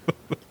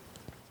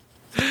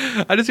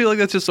 I just feel like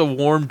that's just a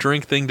warm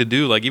drink thing to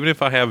do. Like, even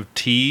if I have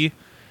tea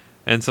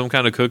and some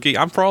kind of cookie,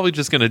 I'm probably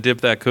just going to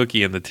dip that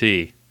cookie in the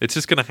tea. It's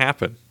just going to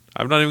happen.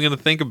 I'm not even going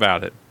to think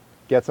about it.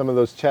 Get some of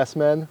those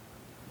chessmen,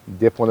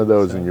 dip one of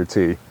those in your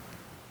tea.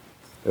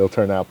 It'll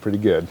turn out pretty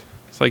good.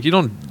 It's like, you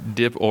don't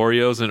dip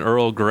Oreos in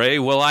Earl Grey.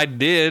 Well, I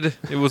did.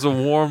 It was a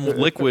warm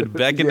liquid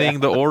beckoning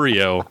the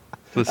Oreo.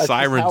 The That's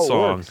siren just how it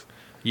song. works.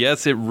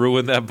 Yes, it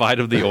ruined that bite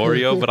of the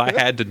Oreo, but I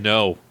had to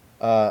know.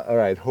 All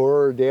right,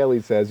 Horror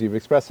Daily says, you've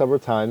expressed several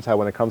times how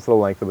when it comes to the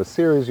length of a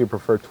series, you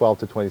prefer 12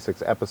 to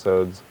 26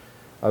 episodes.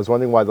 I was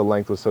wondering why the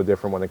length was so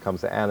different when it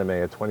comes to anime.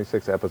 A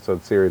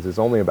 26-episode series is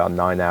only about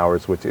 9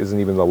 hours, which isn't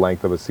even the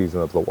length of a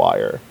season of The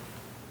Wire.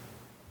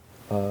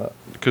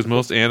 Because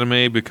most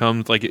anime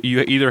becomes, like,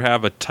 you either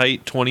have a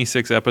tight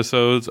 26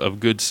 episodes of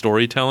good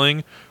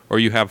storytelling, or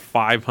you have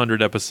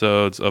 500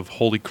 episodes of,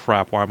 holy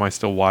crap, why am I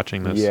still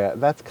watching this? Yeah,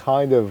 that's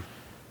kind of...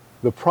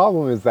 The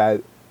problem is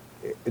that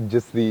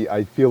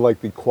I feel like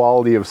the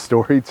quality of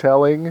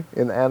storytelling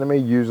in anime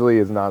usually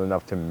is not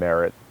enough to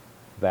merit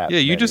that. Yeah,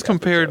 you many just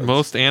compared episodes.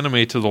 most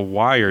anime to The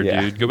Wire,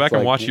 Yeah, dude. Go back it's and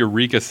like- watch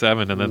Eureka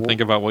 7 and then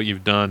think about what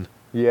you've done.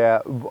 Yeah,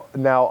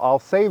 now I'll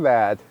say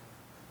that,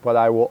 but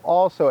I will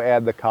also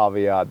add the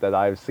caveat that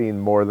I've seen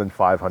more than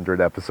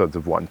 500 episodes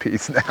of One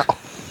Piece now.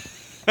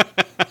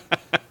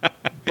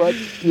 But,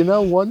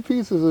 One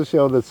Piece is a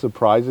show that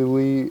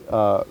surprisingly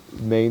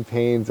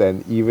maintains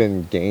and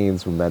even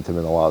gains momentum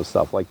in a lot of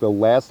stuff. Like, the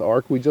last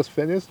arc we just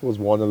finished was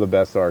one of the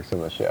best arcs in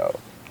the show.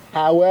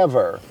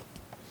 However,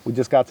 we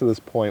just got to this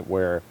point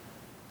where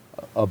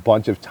a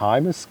bunch of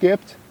time is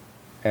skipped,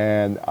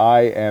 and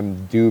I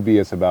am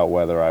dubious about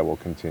whether I will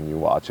continue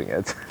watching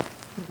it.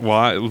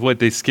 Why? What,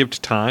 they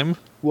skipped time?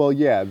 Well,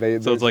 yeah.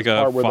 So it's like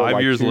a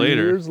 5 years 2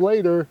 later. years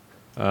later.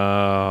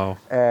 Oh.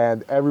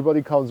 And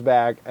everybody comes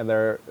back, and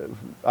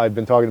I've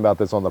been talking about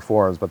this on the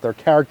forums, but their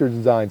character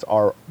designs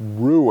are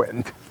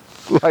ruined.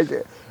 Like,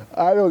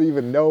 I don't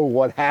even know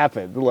what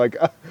happened. Like,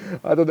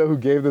 I don't know who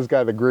gave this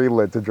guy the green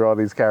lit to draw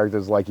these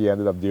characters like he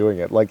ended up doing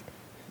it. Like,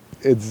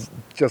 it's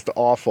just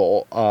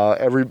awful.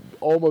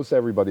 Almost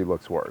everybody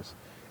looks worse.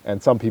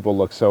 And some people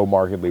look so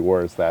markedly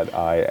worse that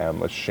I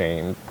am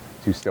ashamed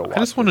to still watch I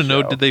just want to the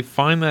know, show. did they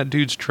find that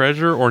dude's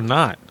treasure or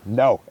not?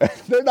 No,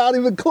 they're not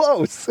even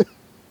close.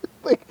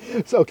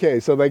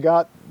 So they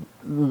got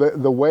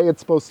the way it's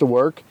supposed to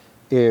work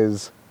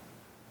is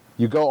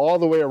you go all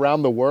the way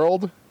around the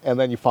world and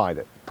then you find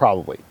it.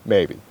 Probably,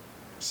 maybe.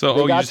 So,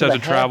 They you got just to have the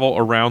to travel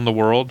around the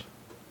world?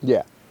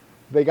 Yeah.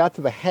 They got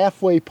to the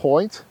halfway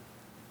point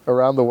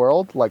around the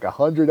world like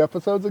 100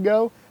 episodes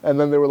ago, and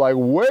then they were like,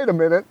 wait a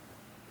minute,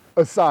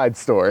 a side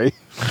story.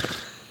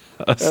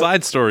 A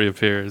side story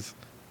appears.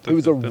 It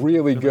was a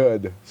really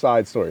good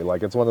side story.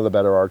 Like, it's one of the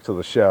better arcs of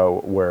the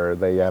show where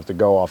they have to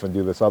go off and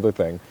do this other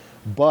thing.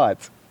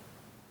 But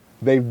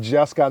they've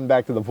just gotten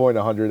back to the point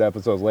 100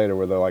 episodes later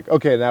where they're like,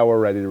 okay, now we're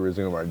ready to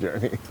resume our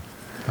journey.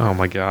 Oh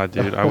my god,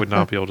 dude. I would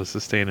not be able to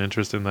sustain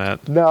interest in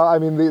that. No, I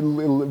mean,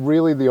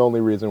 really the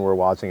only reason we're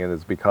watching it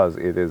is because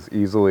it is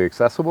easily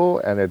accessible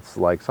and it's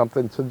like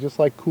something to just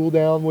like cool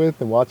down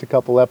with and watch a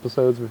couple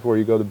episodes before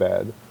you go to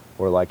bed.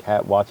 Or like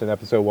watch an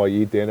episode while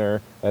you eat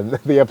dinner. And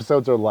the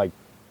episodes are like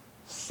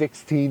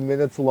 16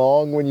 minutes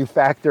long when you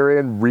factor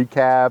in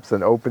recaps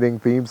and opening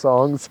theme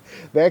songs.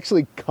 They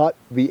actually cut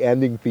the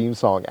ending theme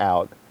song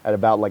out at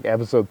about like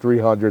episode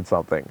 300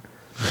 something,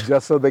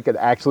 just so they could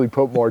actually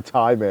put more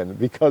time in,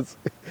 because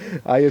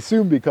I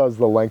assume because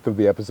the length of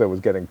the episode was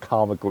getting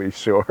comically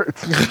short.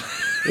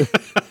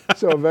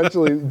 So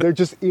eventually there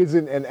just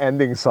isn't an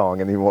ending song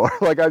anymore.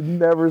 Like, I've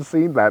never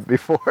seen that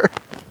before.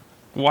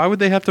 Why would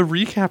they have to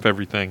recap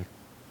everything?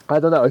 I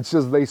don't know. It's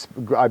just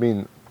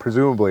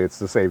presumably it's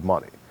to save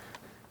money.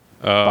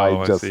 Oh, By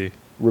I just see.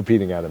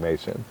 repeating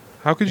animation.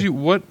 How could you?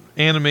 What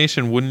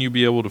animation wouldn't you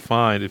be able to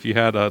find if you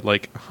had a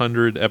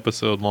 100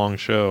 episode long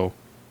show?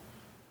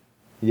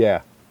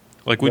 Yeah,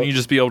 Like, wouldn't you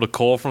just be able to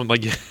cull from I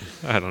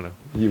don't know.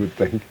 you would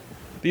think.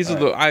 These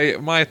are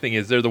my thing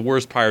is they're the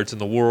worst pirates in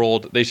the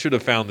world. They should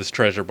have found this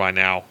treasure by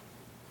now.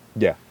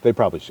 Yeah, they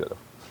probably should have.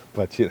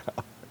 But,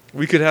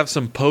 We could have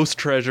some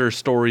post-treasure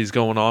stories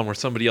going on where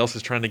somebody else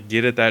is trying to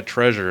get at that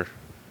treasure.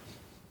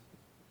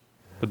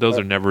 But those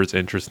are never as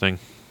interesting.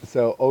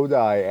 So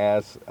Odai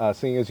asks,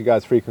 seeing as you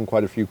guys frequent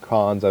quite a few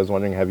cons, I was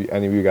wondering, have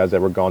any of you guys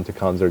ever gone to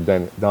cons or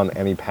done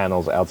any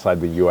panels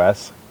outside the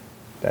U.S.?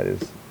 That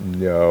is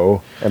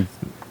no. And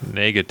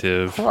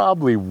Negative.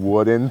 probably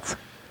wouldn't.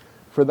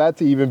 For that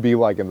to even be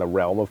like in the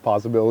realm of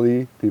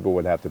possibility, people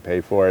would have to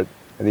pay for it.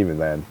 And even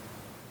then.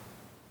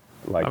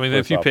 Like, I mean,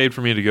 if first you off, paid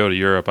for me to go to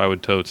Europe, I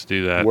would totes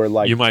do that. We're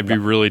like- you might be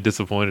really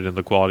disappointed in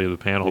the quality of the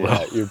panel, yeah,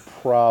 though. you're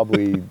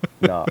probably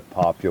not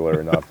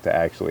popular enough to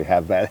actually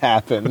have that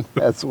happen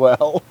as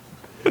well.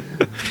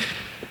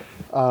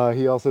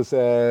 He also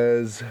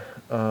says,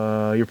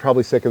 you're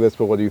probably sick of this,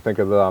 but what do you think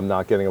of the I'm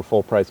not getting a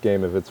full price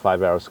game if it's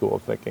 5 hour school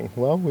of thinking?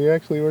 Well, we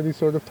actually already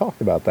sort of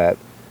talked about that.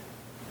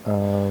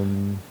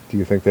 Do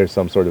you think there's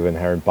some sort of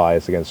inherent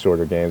bias against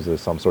shorter games?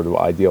 There's some sort of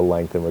ideal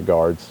length in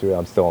regards to it?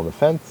 I'm still on the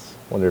fence.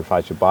 Wonder if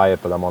I should buy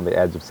it, but I'm on the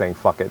edge of saying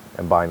fuck it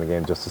and buying the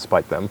game just to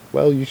spite them.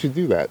 Well, you should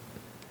do that.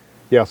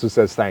 He also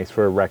says thanks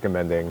for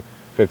recommending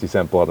 50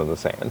 Cent Blood on the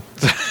Sand.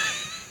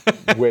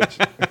 Which,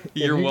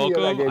 You're if you can get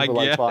that welcome, game I for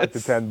like $5 to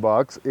guess.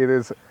 $10, it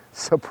is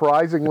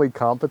surprisingly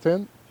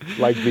competent.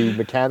 Like, the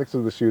mechanics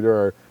of the shooter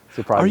are Are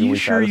surprisingly you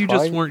sure you just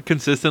satisfying. weren't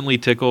consistently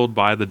tickled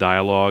by the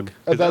dialogue?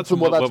 'Cause That's what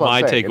what my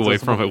I'm saying. takeaway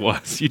It's a from it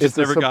was. You just it's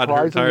a never got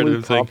tired of surprisingly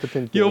him saying,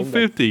 competent yo, game that-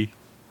 50.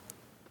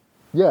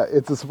 Yeah,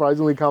 it's a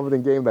surprisingly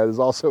competent game that is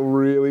also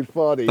really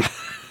funny.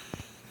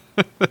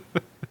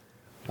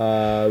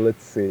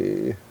 Let's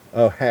see.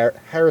 Oh,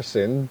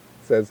 Harrison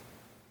says,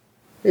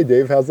 "Hey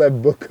Dave, how's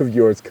that book of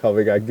yours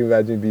coming? I can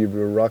imagine you'd be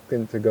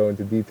reluctant to go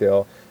into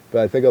detail,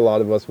 but I think a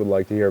lot of us would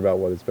like to hear about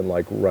what it's been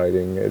like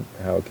writing it,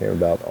 how it came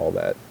about, all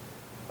that."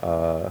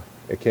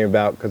 It came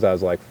about because I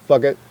was like,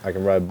 fuck it, I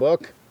can write a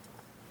book.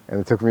 And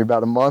it took me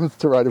about a month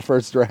to write a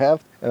first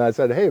draft. And I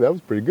said, hey, that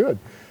was pretty good.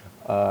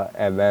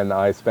 And then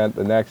I spent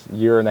the next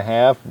year and a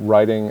half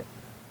writing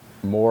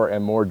more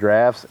and more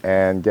drafts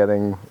and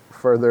getting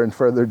further and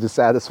further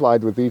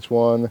dissatisfied with each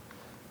one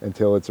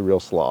until it's a real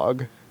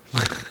slog.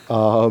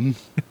 But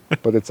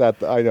it's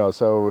I know,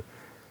 so,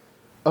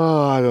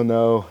 I don't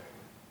know.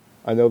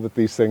 I know that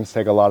these things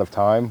take a lot of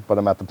time, but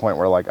I'm at the point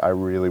where, like, I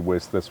really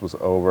wish this was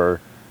over,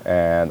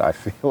 and I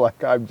feel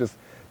like I'm just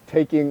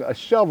taking a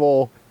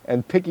shovel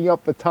and picking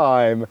up the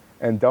time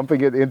and dumping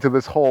it into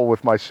this hole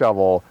with my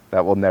shovel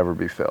that will never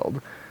be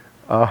filled.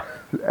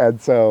 And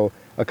so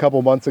a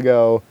couple months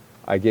ago,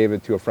 I gave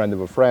it to a friend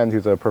of a friend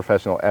who's a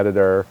professional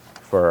editor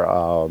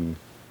for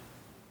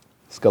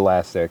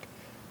Scholastic,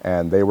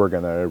 and they were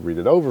going to read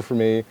it over for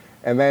me.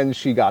 And then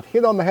she got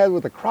hit on the head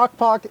with a crock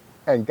pot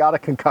and got a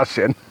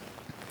concussion.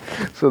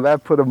 So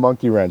that put a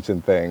monkey wrench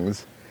in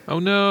things. Oh,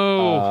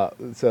 no.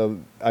 So,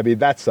 I mean,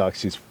 that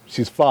sucks.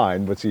 She's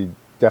fine, but she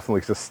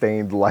definitely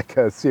sustained like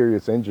a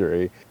serious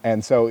injury.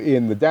 And so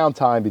in the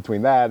downtime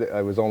between that,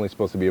 it was only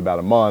supposed to be about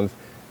a month.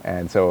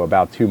 And so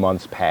about 2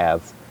 months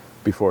passed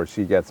before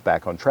she gets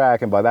back on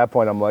track. And by that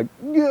point, I'm like,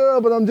 yeah,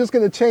 but I'm just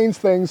going to change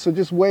things. So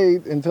just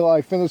wait until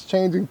I finish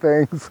changing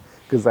things,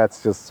 because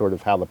that's just sort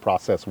of how the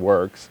process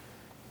works.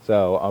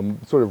 So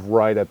I'm sort of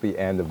right at the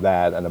end of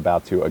that and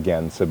about to,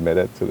 again, submit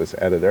it to this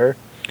editor.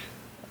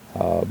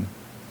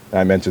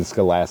 I mentioned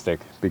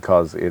Scholastic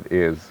because it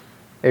is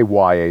a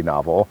YA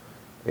novel.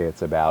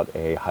 It's about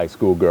a high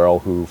school girl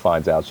who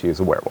finds out she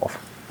is a werewolf,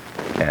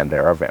 and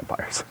there are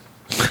vampires.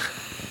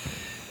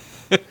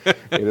 It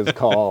is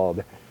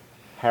called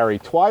Harry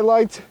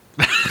Twilight,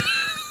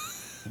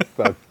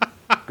 the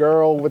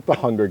girl with the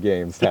Hunger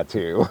Games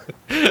tattoo.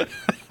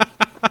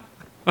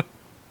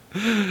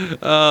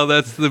 Oh,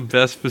 that's the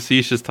best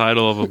facetious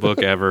title of a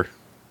book ever.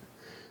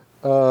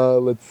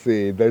 Let's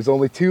see. There's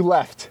only 2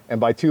 left. And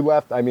by 2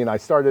 left, I mean I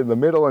started in the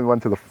middle and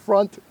went to the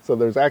front. So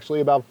there's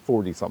actually about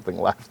 40-something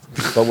left.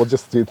 But we'll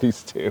just do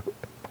these 2.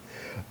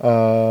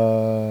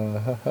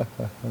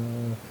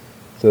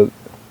 So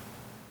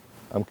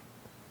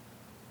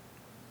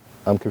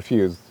I'm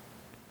confused.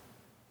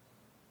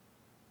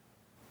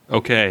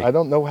 Okay. I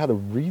don't know how to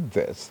read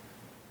this.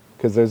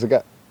 Because there's a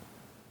guy...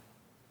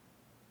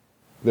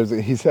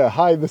 He said,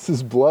 "Hi, this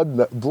is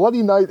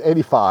Bloody Night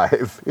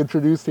 85,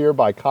 introduced here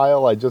by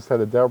Kyle. I just had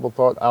a terrible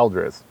thought,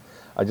 Aldris.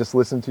 I just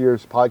listened to your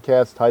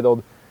podcast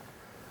titled,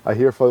 I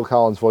hear Phil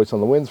Collins' voice on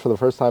the winds for the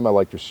first time. I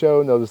liked your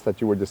show. Noticed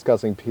that you were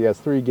discussing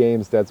PS3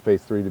 games, Dead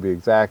Space 3 to be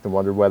exact, and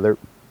wondered whether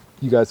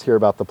you guys hear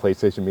about the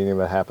PlayStation meeting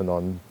that happened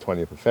on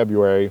 20th of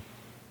February.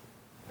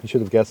 You should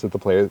have guessed that the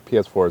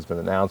PS4 has been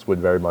announced. Would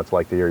very much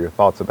like to hear your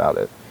thoughts about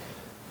it."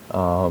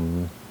 I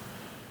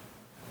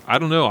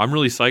don't know. I'm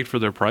really psyched for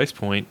their price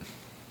point.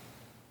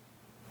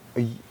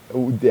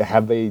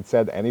 Have they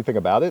said anything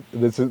about it?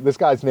 This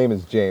guy's name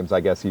is James. I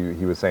guess he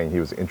was saying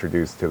he was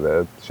introduced to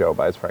the show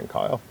by his friend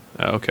Kyle.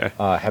 Oh, okay.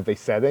 Have they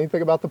said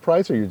anything about the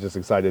price, or are you just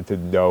excited to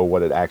know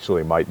what it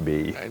actually might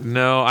be?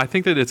 No, I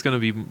think that it's going to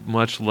be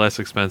much less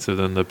expensive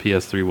than the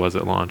PS3 was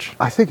at launch.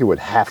 I think it would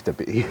have to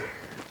be.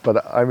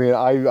 But, I mean,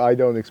 I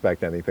don't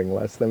expect anything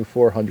less than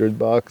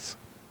 $400.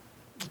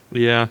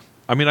 Yeah.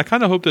 I mean, I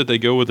kind of hope that they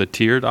go with a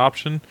tiered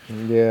option.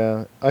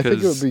 Yeah. I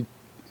think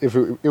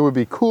it would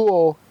be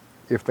cool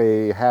if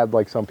they had,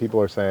 like some people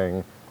are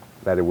saying,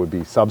 that it would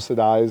be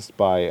subsidized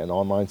by an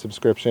online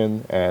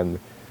subscription.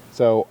 And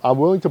so I'm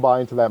willing to buy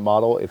into that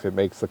model if it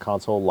makes the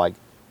console like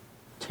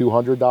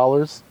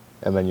 $200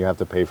 and then you have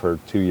to pay for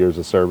 2 years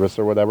of service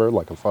or whatever,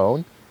 like a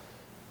phone.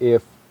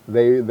 If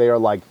they are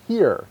like,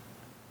 here,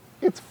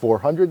 it's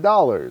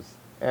 $400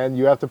 and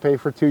you have to pay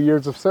for 2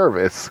 years of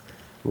service,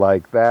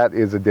 like that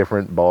is a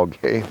different ball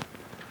game.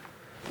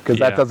 Because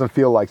that doesn't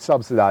feel like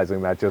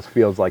subsidizing, that just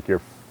feels like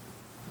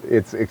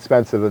it's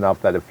expensive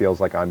enough that it feels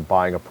like I'm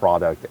buying a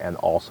product and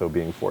also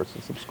being forced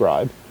to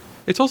subscribe.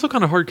 It's also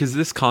kind of hard because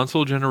this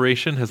console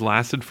generation has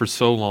lasted for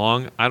so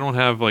long. I don't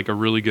have like a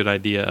really good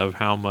idea of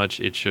how much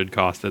it should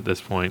cost at this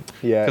point.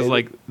 Yeah, because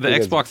like the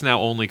Xbox is. now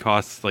only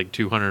costs like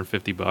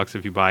 $250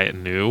 if you buy it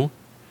new,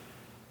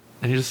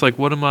 and you're just like,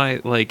 what am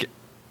I like?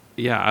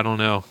 Yeah, I don't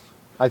know.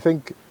 I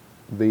think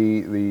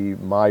the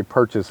my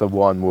purchase of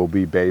one will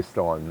be based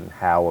on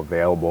how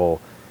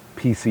available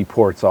PC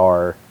ports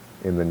are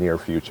in the near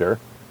future.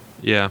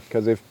 Yeah.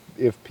 Because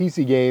if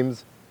PC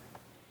games,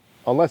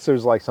 unless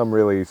there's like some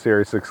really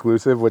serious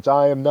exclusive, which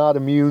I am not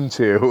immune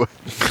to,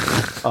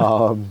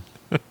 I'll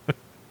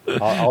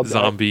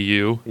Zombie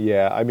U.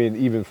 Yeah, I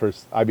mean,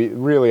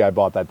 really, I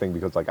bought that thing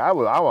because like I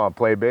want to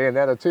play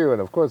Bayonetta 2,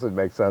 and of course it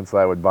makes sense that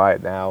I would buy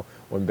it now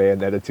when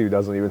Bayonetta 2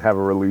 doesn't even have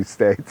a release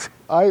date.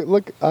 I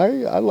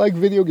like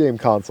video game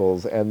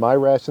consoles, and my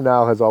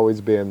rationale has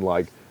always been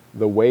like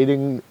the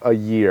waiting a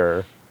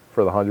year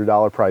for the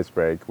 $100 price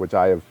break, which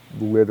I have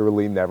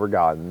literally never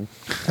gotten,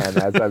 and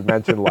as I've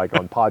mentioned like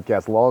on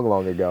podcasts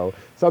long ago,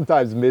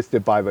 sometimes missed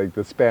it by like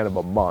the span of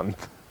a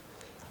month.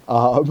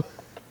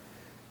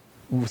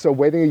 So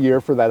waiting a year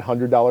for that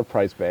 $100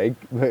 price break,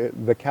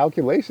 the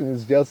calculation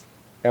is just,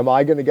 am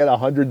I going to get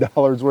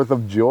 $100 worth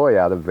of joy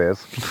out of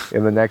this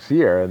in the next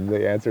year? And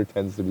the answer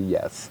tends to be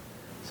yes.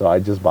 So I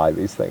just buy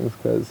these things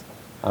because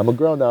I'm a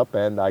grown-up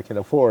and I can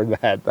afford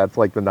that. That's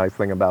like the nice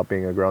thing about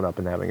being a grown-up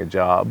and having a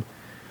job,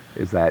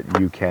 is that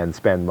you can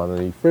spend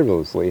money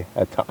frivolously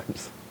at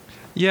times.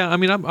 Yeah, I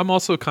mean, I'm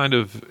also kind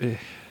of,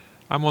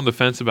 I'm on the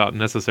fence about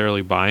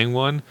necessarily buying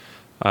one,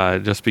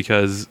 just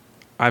because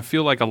I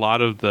feel like a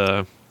lot of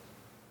the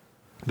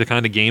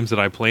kind of games that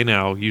I play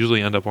now usually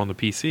end up on the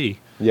PC.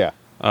 Yeah.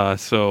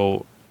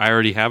 So I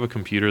already have a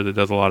computer that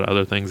does a lot of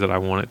other things that I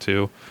want it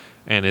to,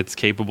 and it's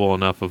capable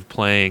enough of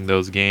playing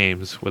those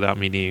games without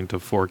me needing to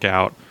fork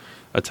out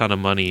a ton of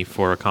money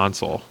for a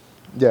console.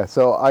 Yeah,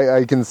 so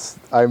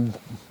I'm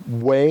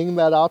weighing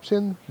that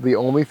option. The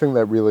only thing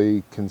that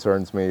really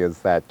concerns me is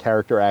that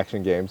character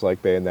action games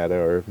like Bayonetta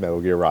or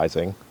Metal Gear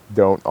Rising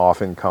don't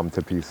often come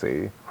to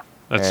PC.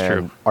 That's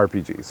true.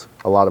 RPGs.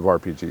 A lot of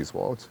RPGs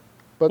won't.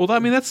 But, well, I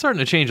mean, that's starting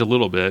to change a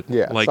little bit.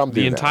 Yeah, like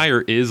the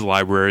entire Is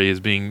library is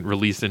being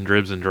released in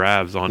dribs and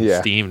drabs on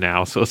Steam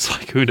now, so it's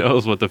like, who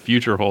knows what the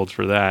future holds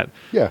for that.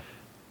 Yeah.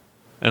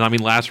 And I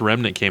mean, Last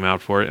Remnant came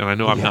out for it, and I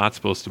know I'm not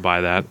supposed to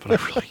buy that,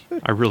 but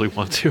I really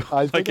want to.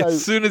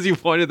 As soon as you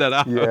pointed that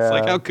out, I was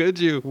like, how could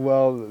you?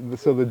 Well,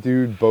 so the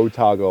dude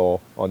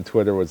Botoggle on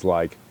Twitter was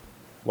like,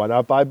 why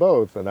not buy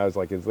both? And I was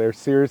like, is there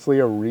seriously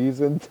a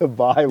reason to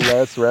buy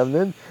Last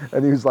Remnant?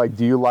 And he was like,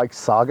 do you like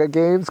Saga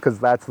games? Because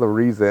that's the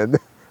reason.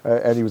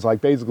 And he was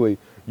like, basically,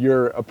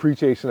 your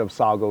appreciation of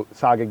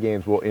Saga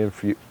games will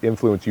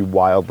influence you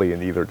wildly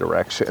in either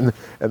direction.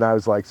 And I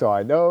was like, so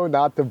I know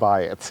not to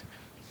buy it.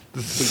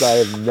 Because I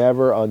have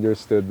never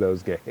understood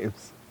those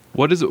games.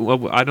 What is it?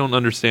 Well, I don't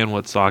understand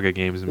what Saga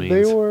games means.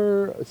 They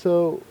were,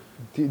 so,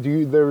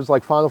 there was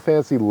like Final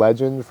Fantasy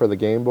Legend for the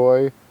Game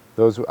Boy.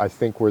 Those, I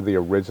think, were the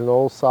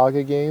original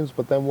Saga games.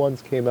 But then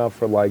ones came out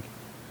for like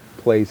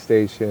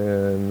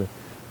PlayStation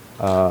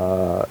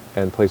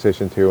and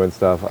PlayStation 2 and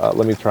stuff.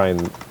 Let me try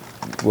and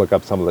look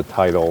up some of the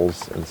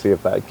titles and see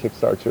if that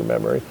kickstarts your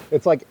memory.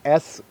 It's like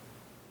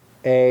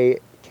S-A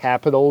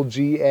capital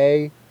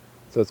G-A.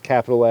 So it's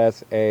capital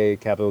S-A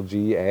capital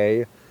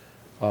G-A.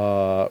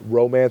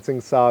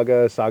 Romancing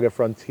Saga, Saga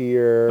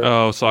Frontier.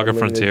 Oh, Saga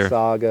Frontier.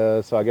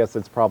 Saga. So I guess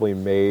it's probably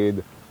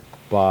made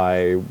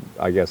by,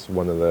 I guess,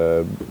 one of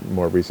the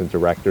more recent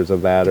directors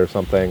of that or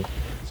something.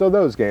 So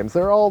those games,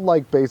 they're all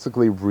like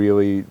basically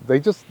really,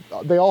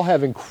 they all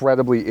have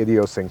incredibly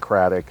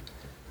idiosyncratic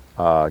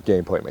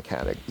gameplay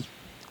mechanics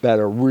that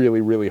are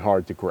really, really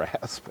hard to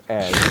grasp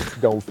and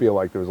don't feel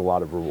like there's a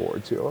lot of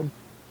reward to them,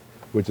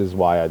 which is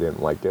why I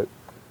didn't like it.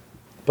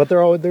 But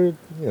they're,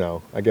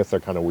 I guess they're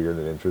kind of weird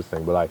and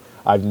interesting, but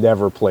I've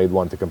never played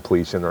one to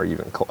completion or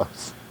even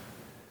close.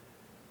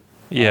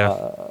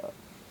 Yeah.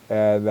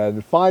 And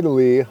then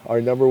finally, our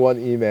number one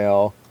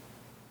email.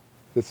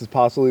 This is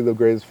possibly the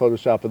greatest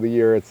Photoshop of the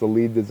year. It's the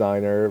lead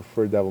designer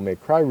for Devil May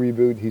Cry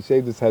reboot. He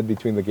shaved his head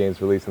between the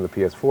game's release and the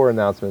PS4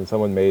 announcement.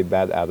 Someone made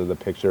that out of the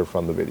picture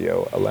from the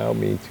video. Allow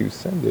me to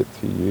send it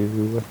to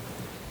you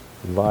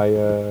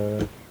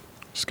via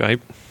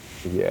Skype.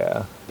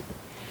 Yeah.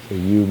 So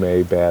you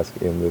may bask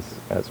in this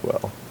as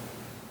well.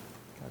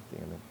 God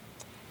damn it.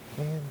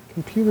 Man,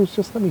 computers,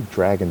 just let me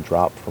drag and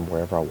drop from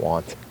wherever I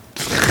want.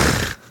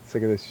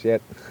 Sick of this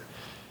shit.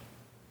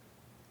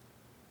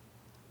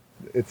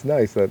 It's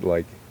nice that,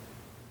 like,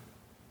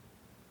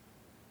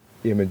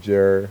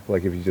 Imager,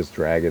 like if you just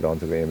drag it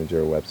onto the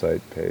Imager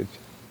website page,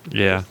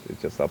 yeah, it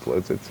just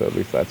uploads it, so at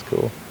least that's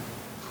cool.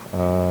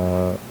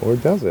 Or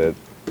does it?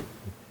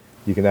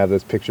 You can have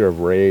this picture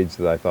of Rage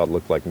that I thought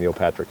looked like Neil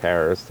Patrick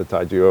Harris to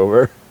tide you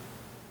over.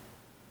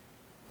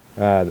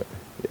 Yeah.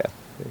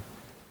 Here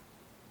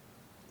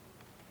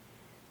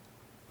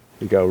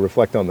you go.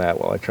 Reflect on that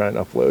while I try and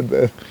upload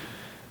the...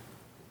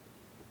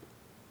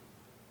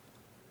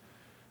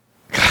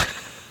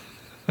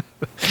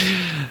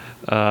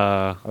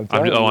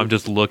 I'm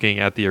just looking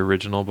at the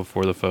original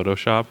before the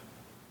Photoshop.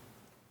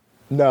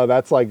 No,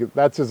 that's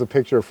just a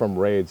picture from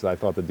Rage that I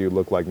thought the dude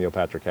looked like Neil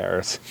Patrick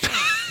Harris.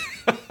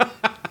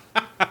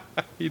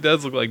 He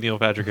does look like Neil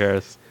Patrick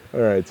Harris.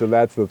 All right, so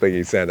that's the thing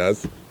he sent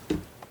us.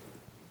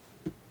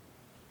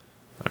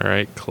 All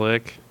right,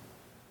 click.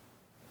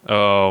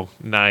 Oh,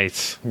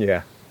 nice.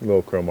 Yeah. A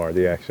little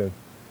Cromartie action.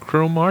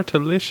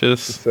 Cromartelicious.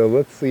 So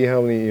let's see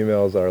how many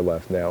emails are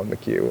left now in the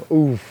queue.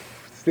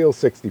 Oof, still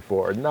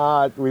 64.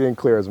 We didn't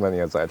clear as many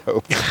as I'd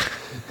hoped.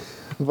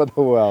 But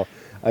oh well,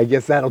 I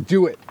guess that'll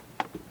do it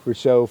for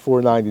show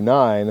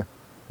 499,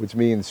 which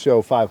means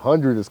show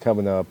 500 is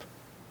coming up,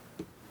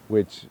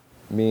 which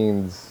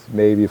means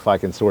maybe if I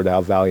can sort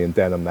out Valiant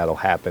Denim, that'll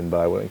happen,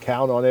 but I wouldn't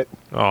count on it.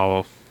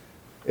 Oh,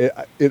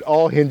 It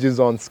all hinges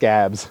on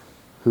Scabs,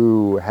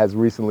 who has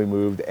recently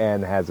moved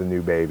and has a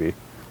new baby.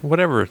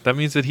 whatever. That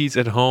means that he's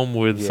at home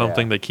with Yeah.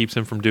 something that keeps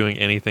him from doing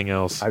anything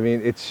else. I mean,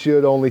 it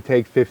should only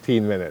take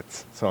 15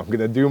 minutes, so I'm going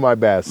to do my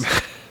best.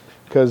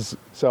 I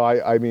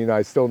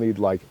still need,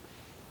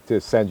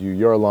 to send you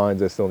your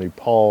lines. I still need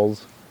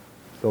Paul's.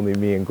 Still need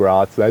me and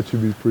Grotz. That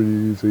should be pretty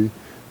easy.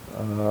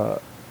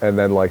 And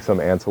then, some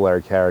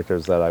ancillary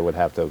characters that I would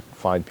have to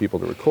find people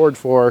to record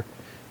for,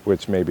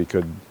 which maybe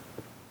could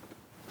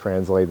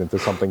translate into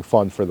something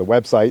fun for the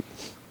website.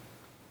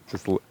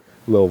 Just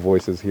little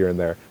voices here and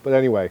there. But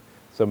anyway,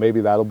 so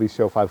maybe that'll be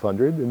show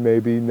 500, and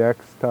maybe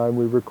next time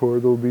we record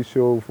it'll be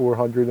show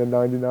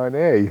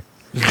 499A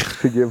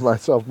to give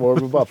myself more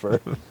of a buffer.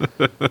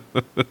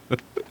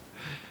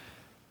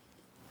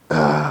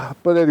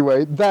 But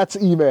anyway, that's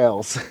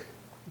emails.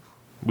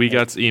 We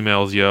got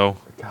emails, yo.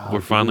 God,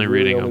 We're finally did we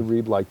really reading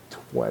only them. read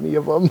 20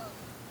 of them.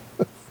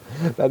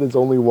 That is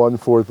only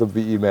 1/4 of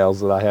the emails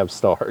that I have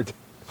starred.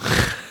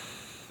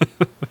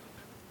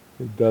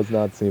 It does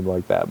not seem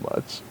like that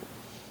much.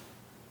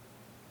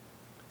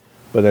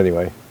 But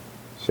anyway,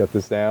 shut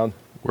this down.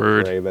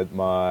 Word. Pray that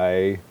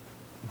my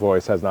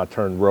voice has not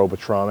turned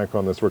Robotronic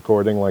on this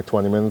recording like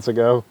 20 minutes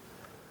ago.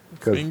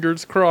 'Cause-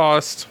 Fingers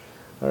crossed.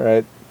 all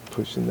right,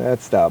 pushing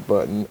that stop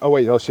button. Oh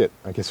wait, oh shit!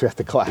 I guess we have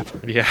to clap.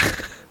 Yeah.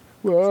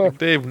 Whoa.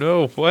 Dave,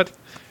 no. What?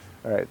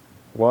 All right,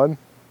 1,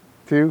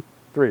 2,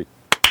 3.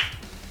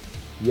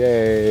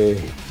 Yay!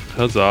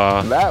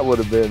 Huzzah. That would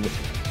have been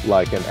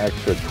like an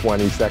extra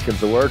 20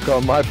 seconds of work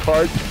on my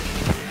part.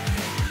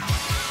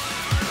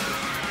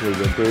 Would have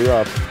been pretty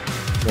rough.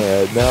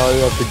 Alright, now I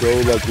have to go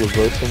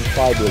reverse some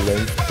fiber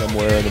link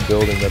somewhere in a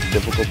building that's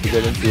difficult to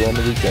get into on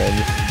the weekend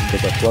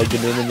because I plugged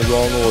them in the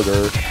wrong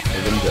order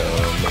and I'm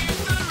dumb.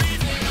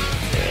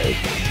 Alright.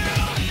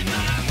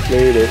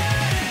 Later.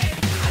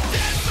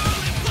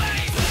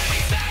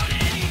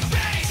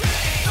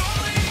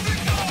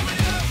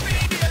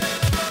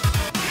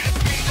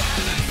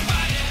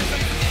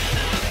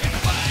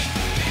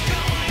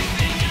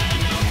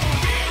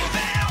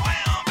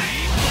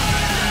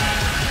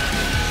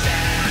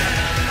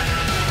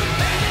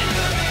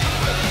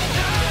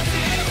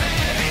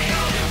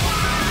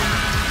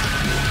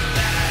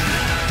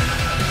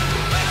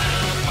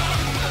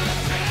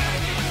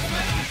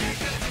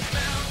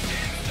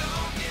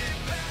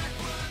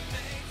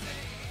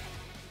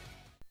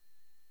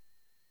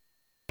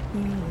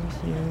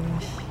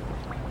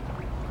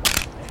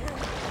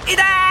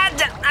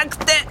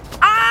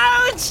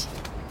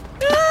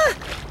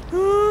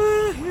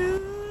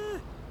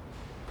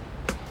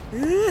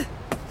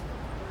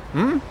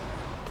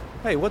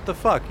 Hey, what the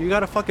fuck? You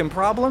got a fucking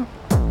problem?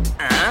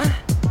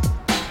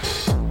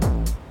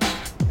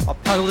 I'll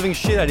pound the living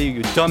shit out of you,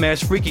 you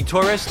dumbass freaky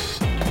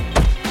tourist.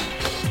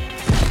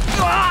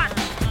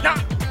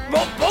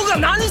 僕が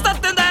何したっ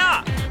てんだよ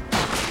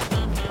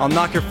I'll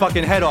knock your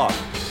fucking head off.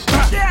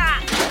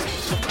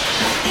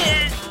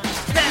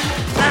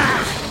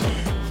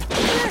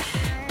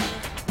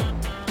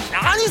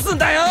 何すん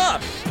だよ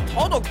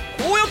ただこ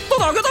うやった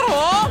だけだ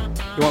ろ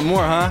You want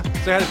more, huh?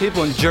 Say hi to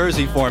people in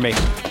Jersey for me.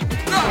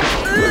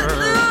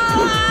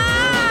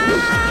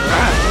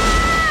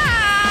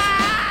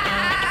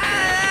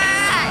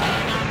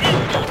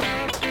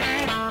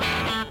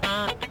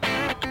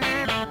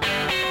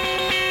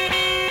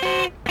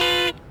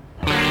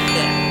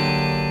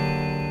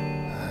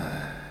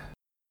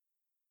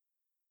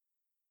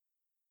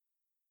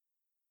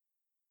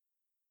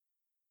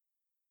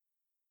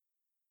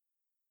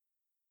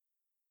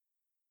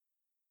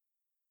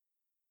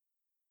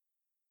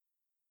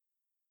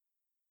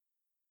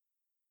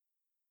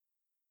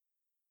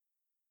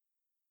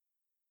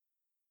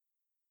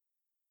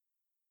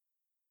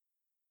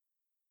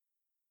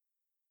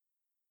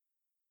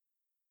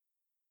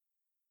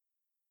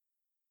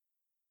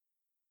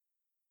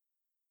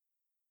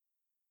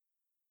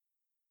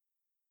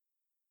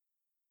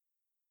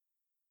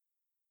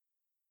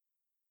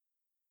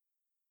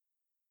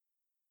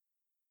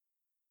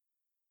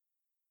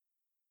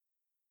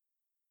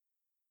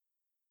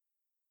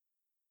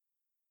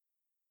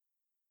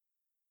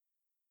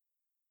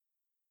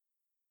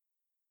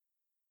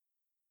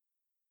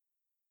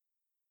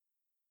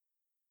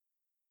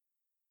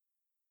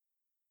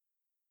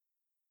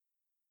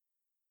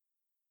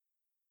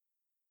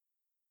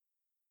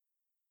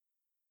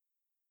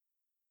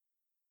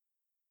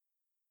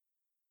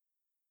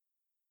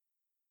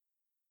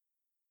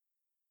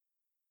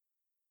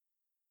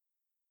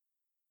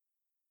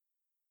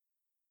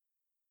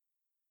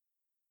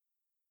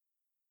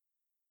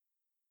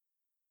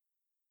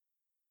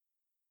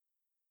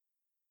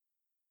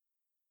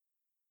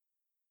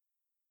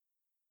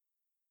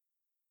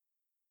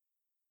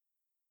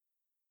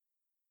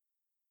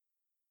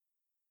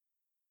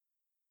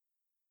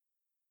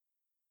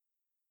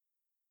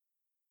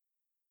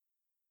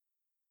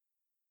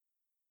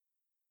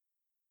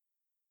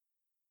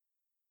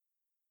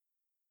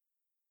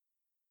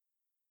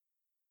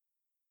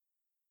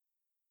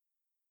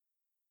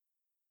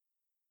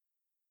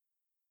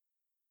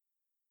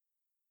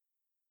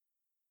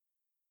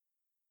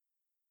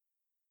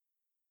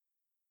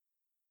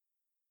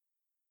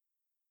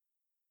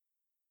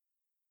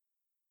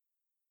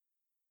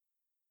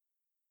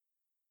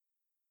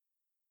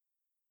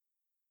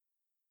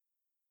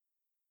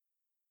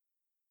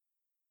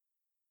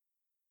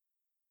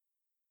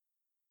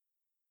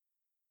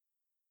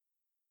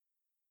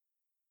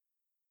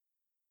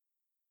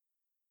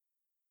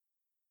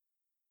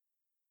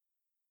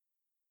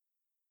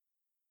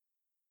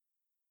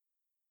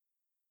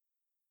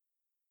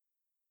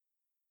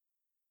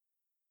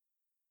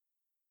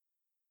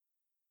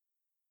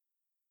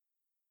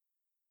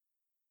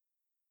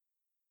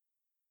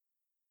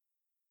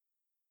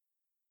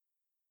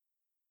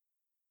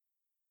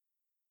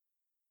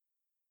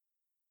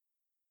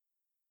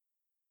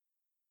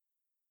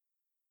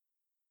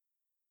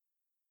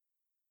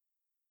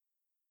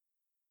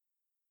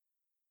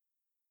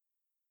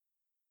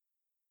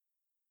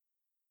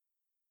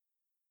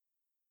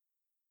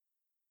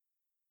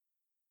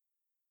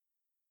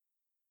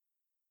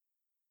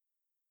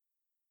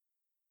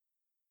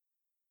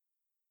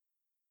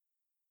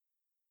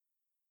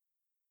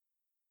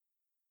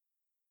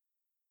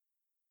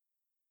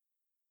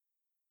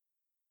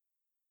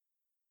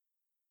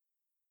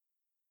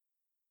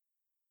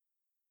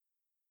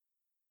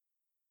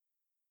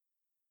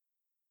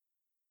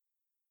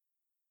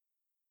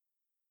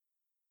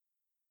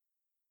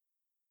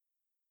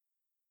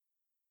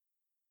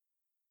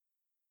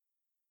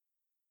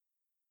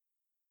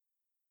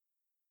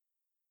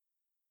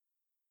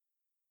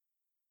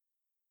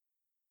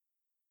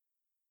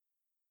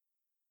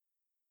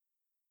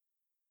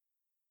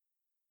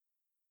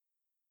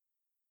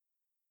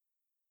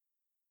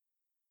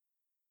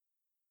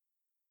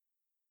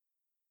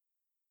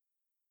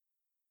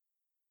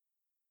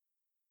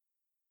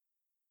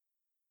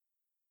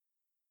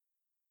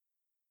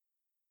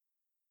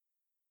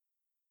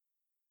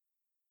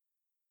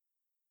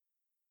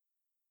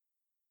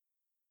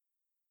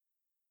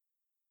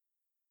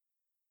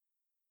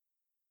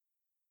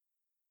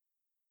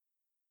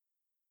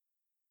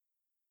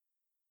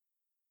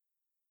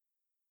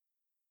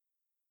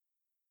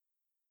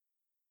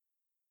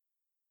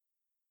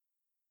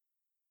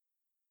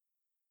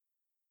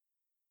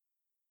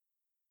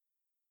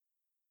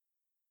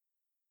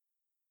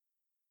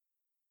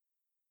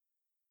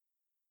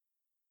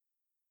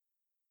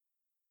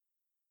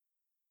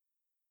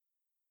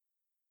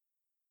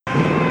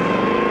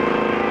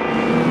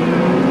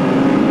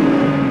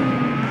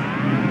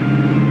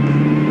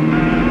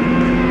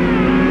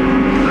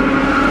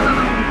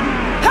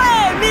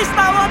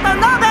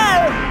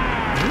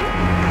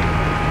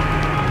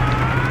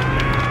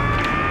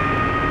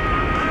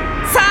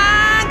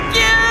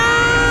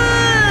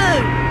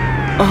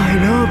 I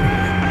love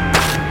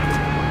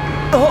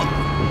you.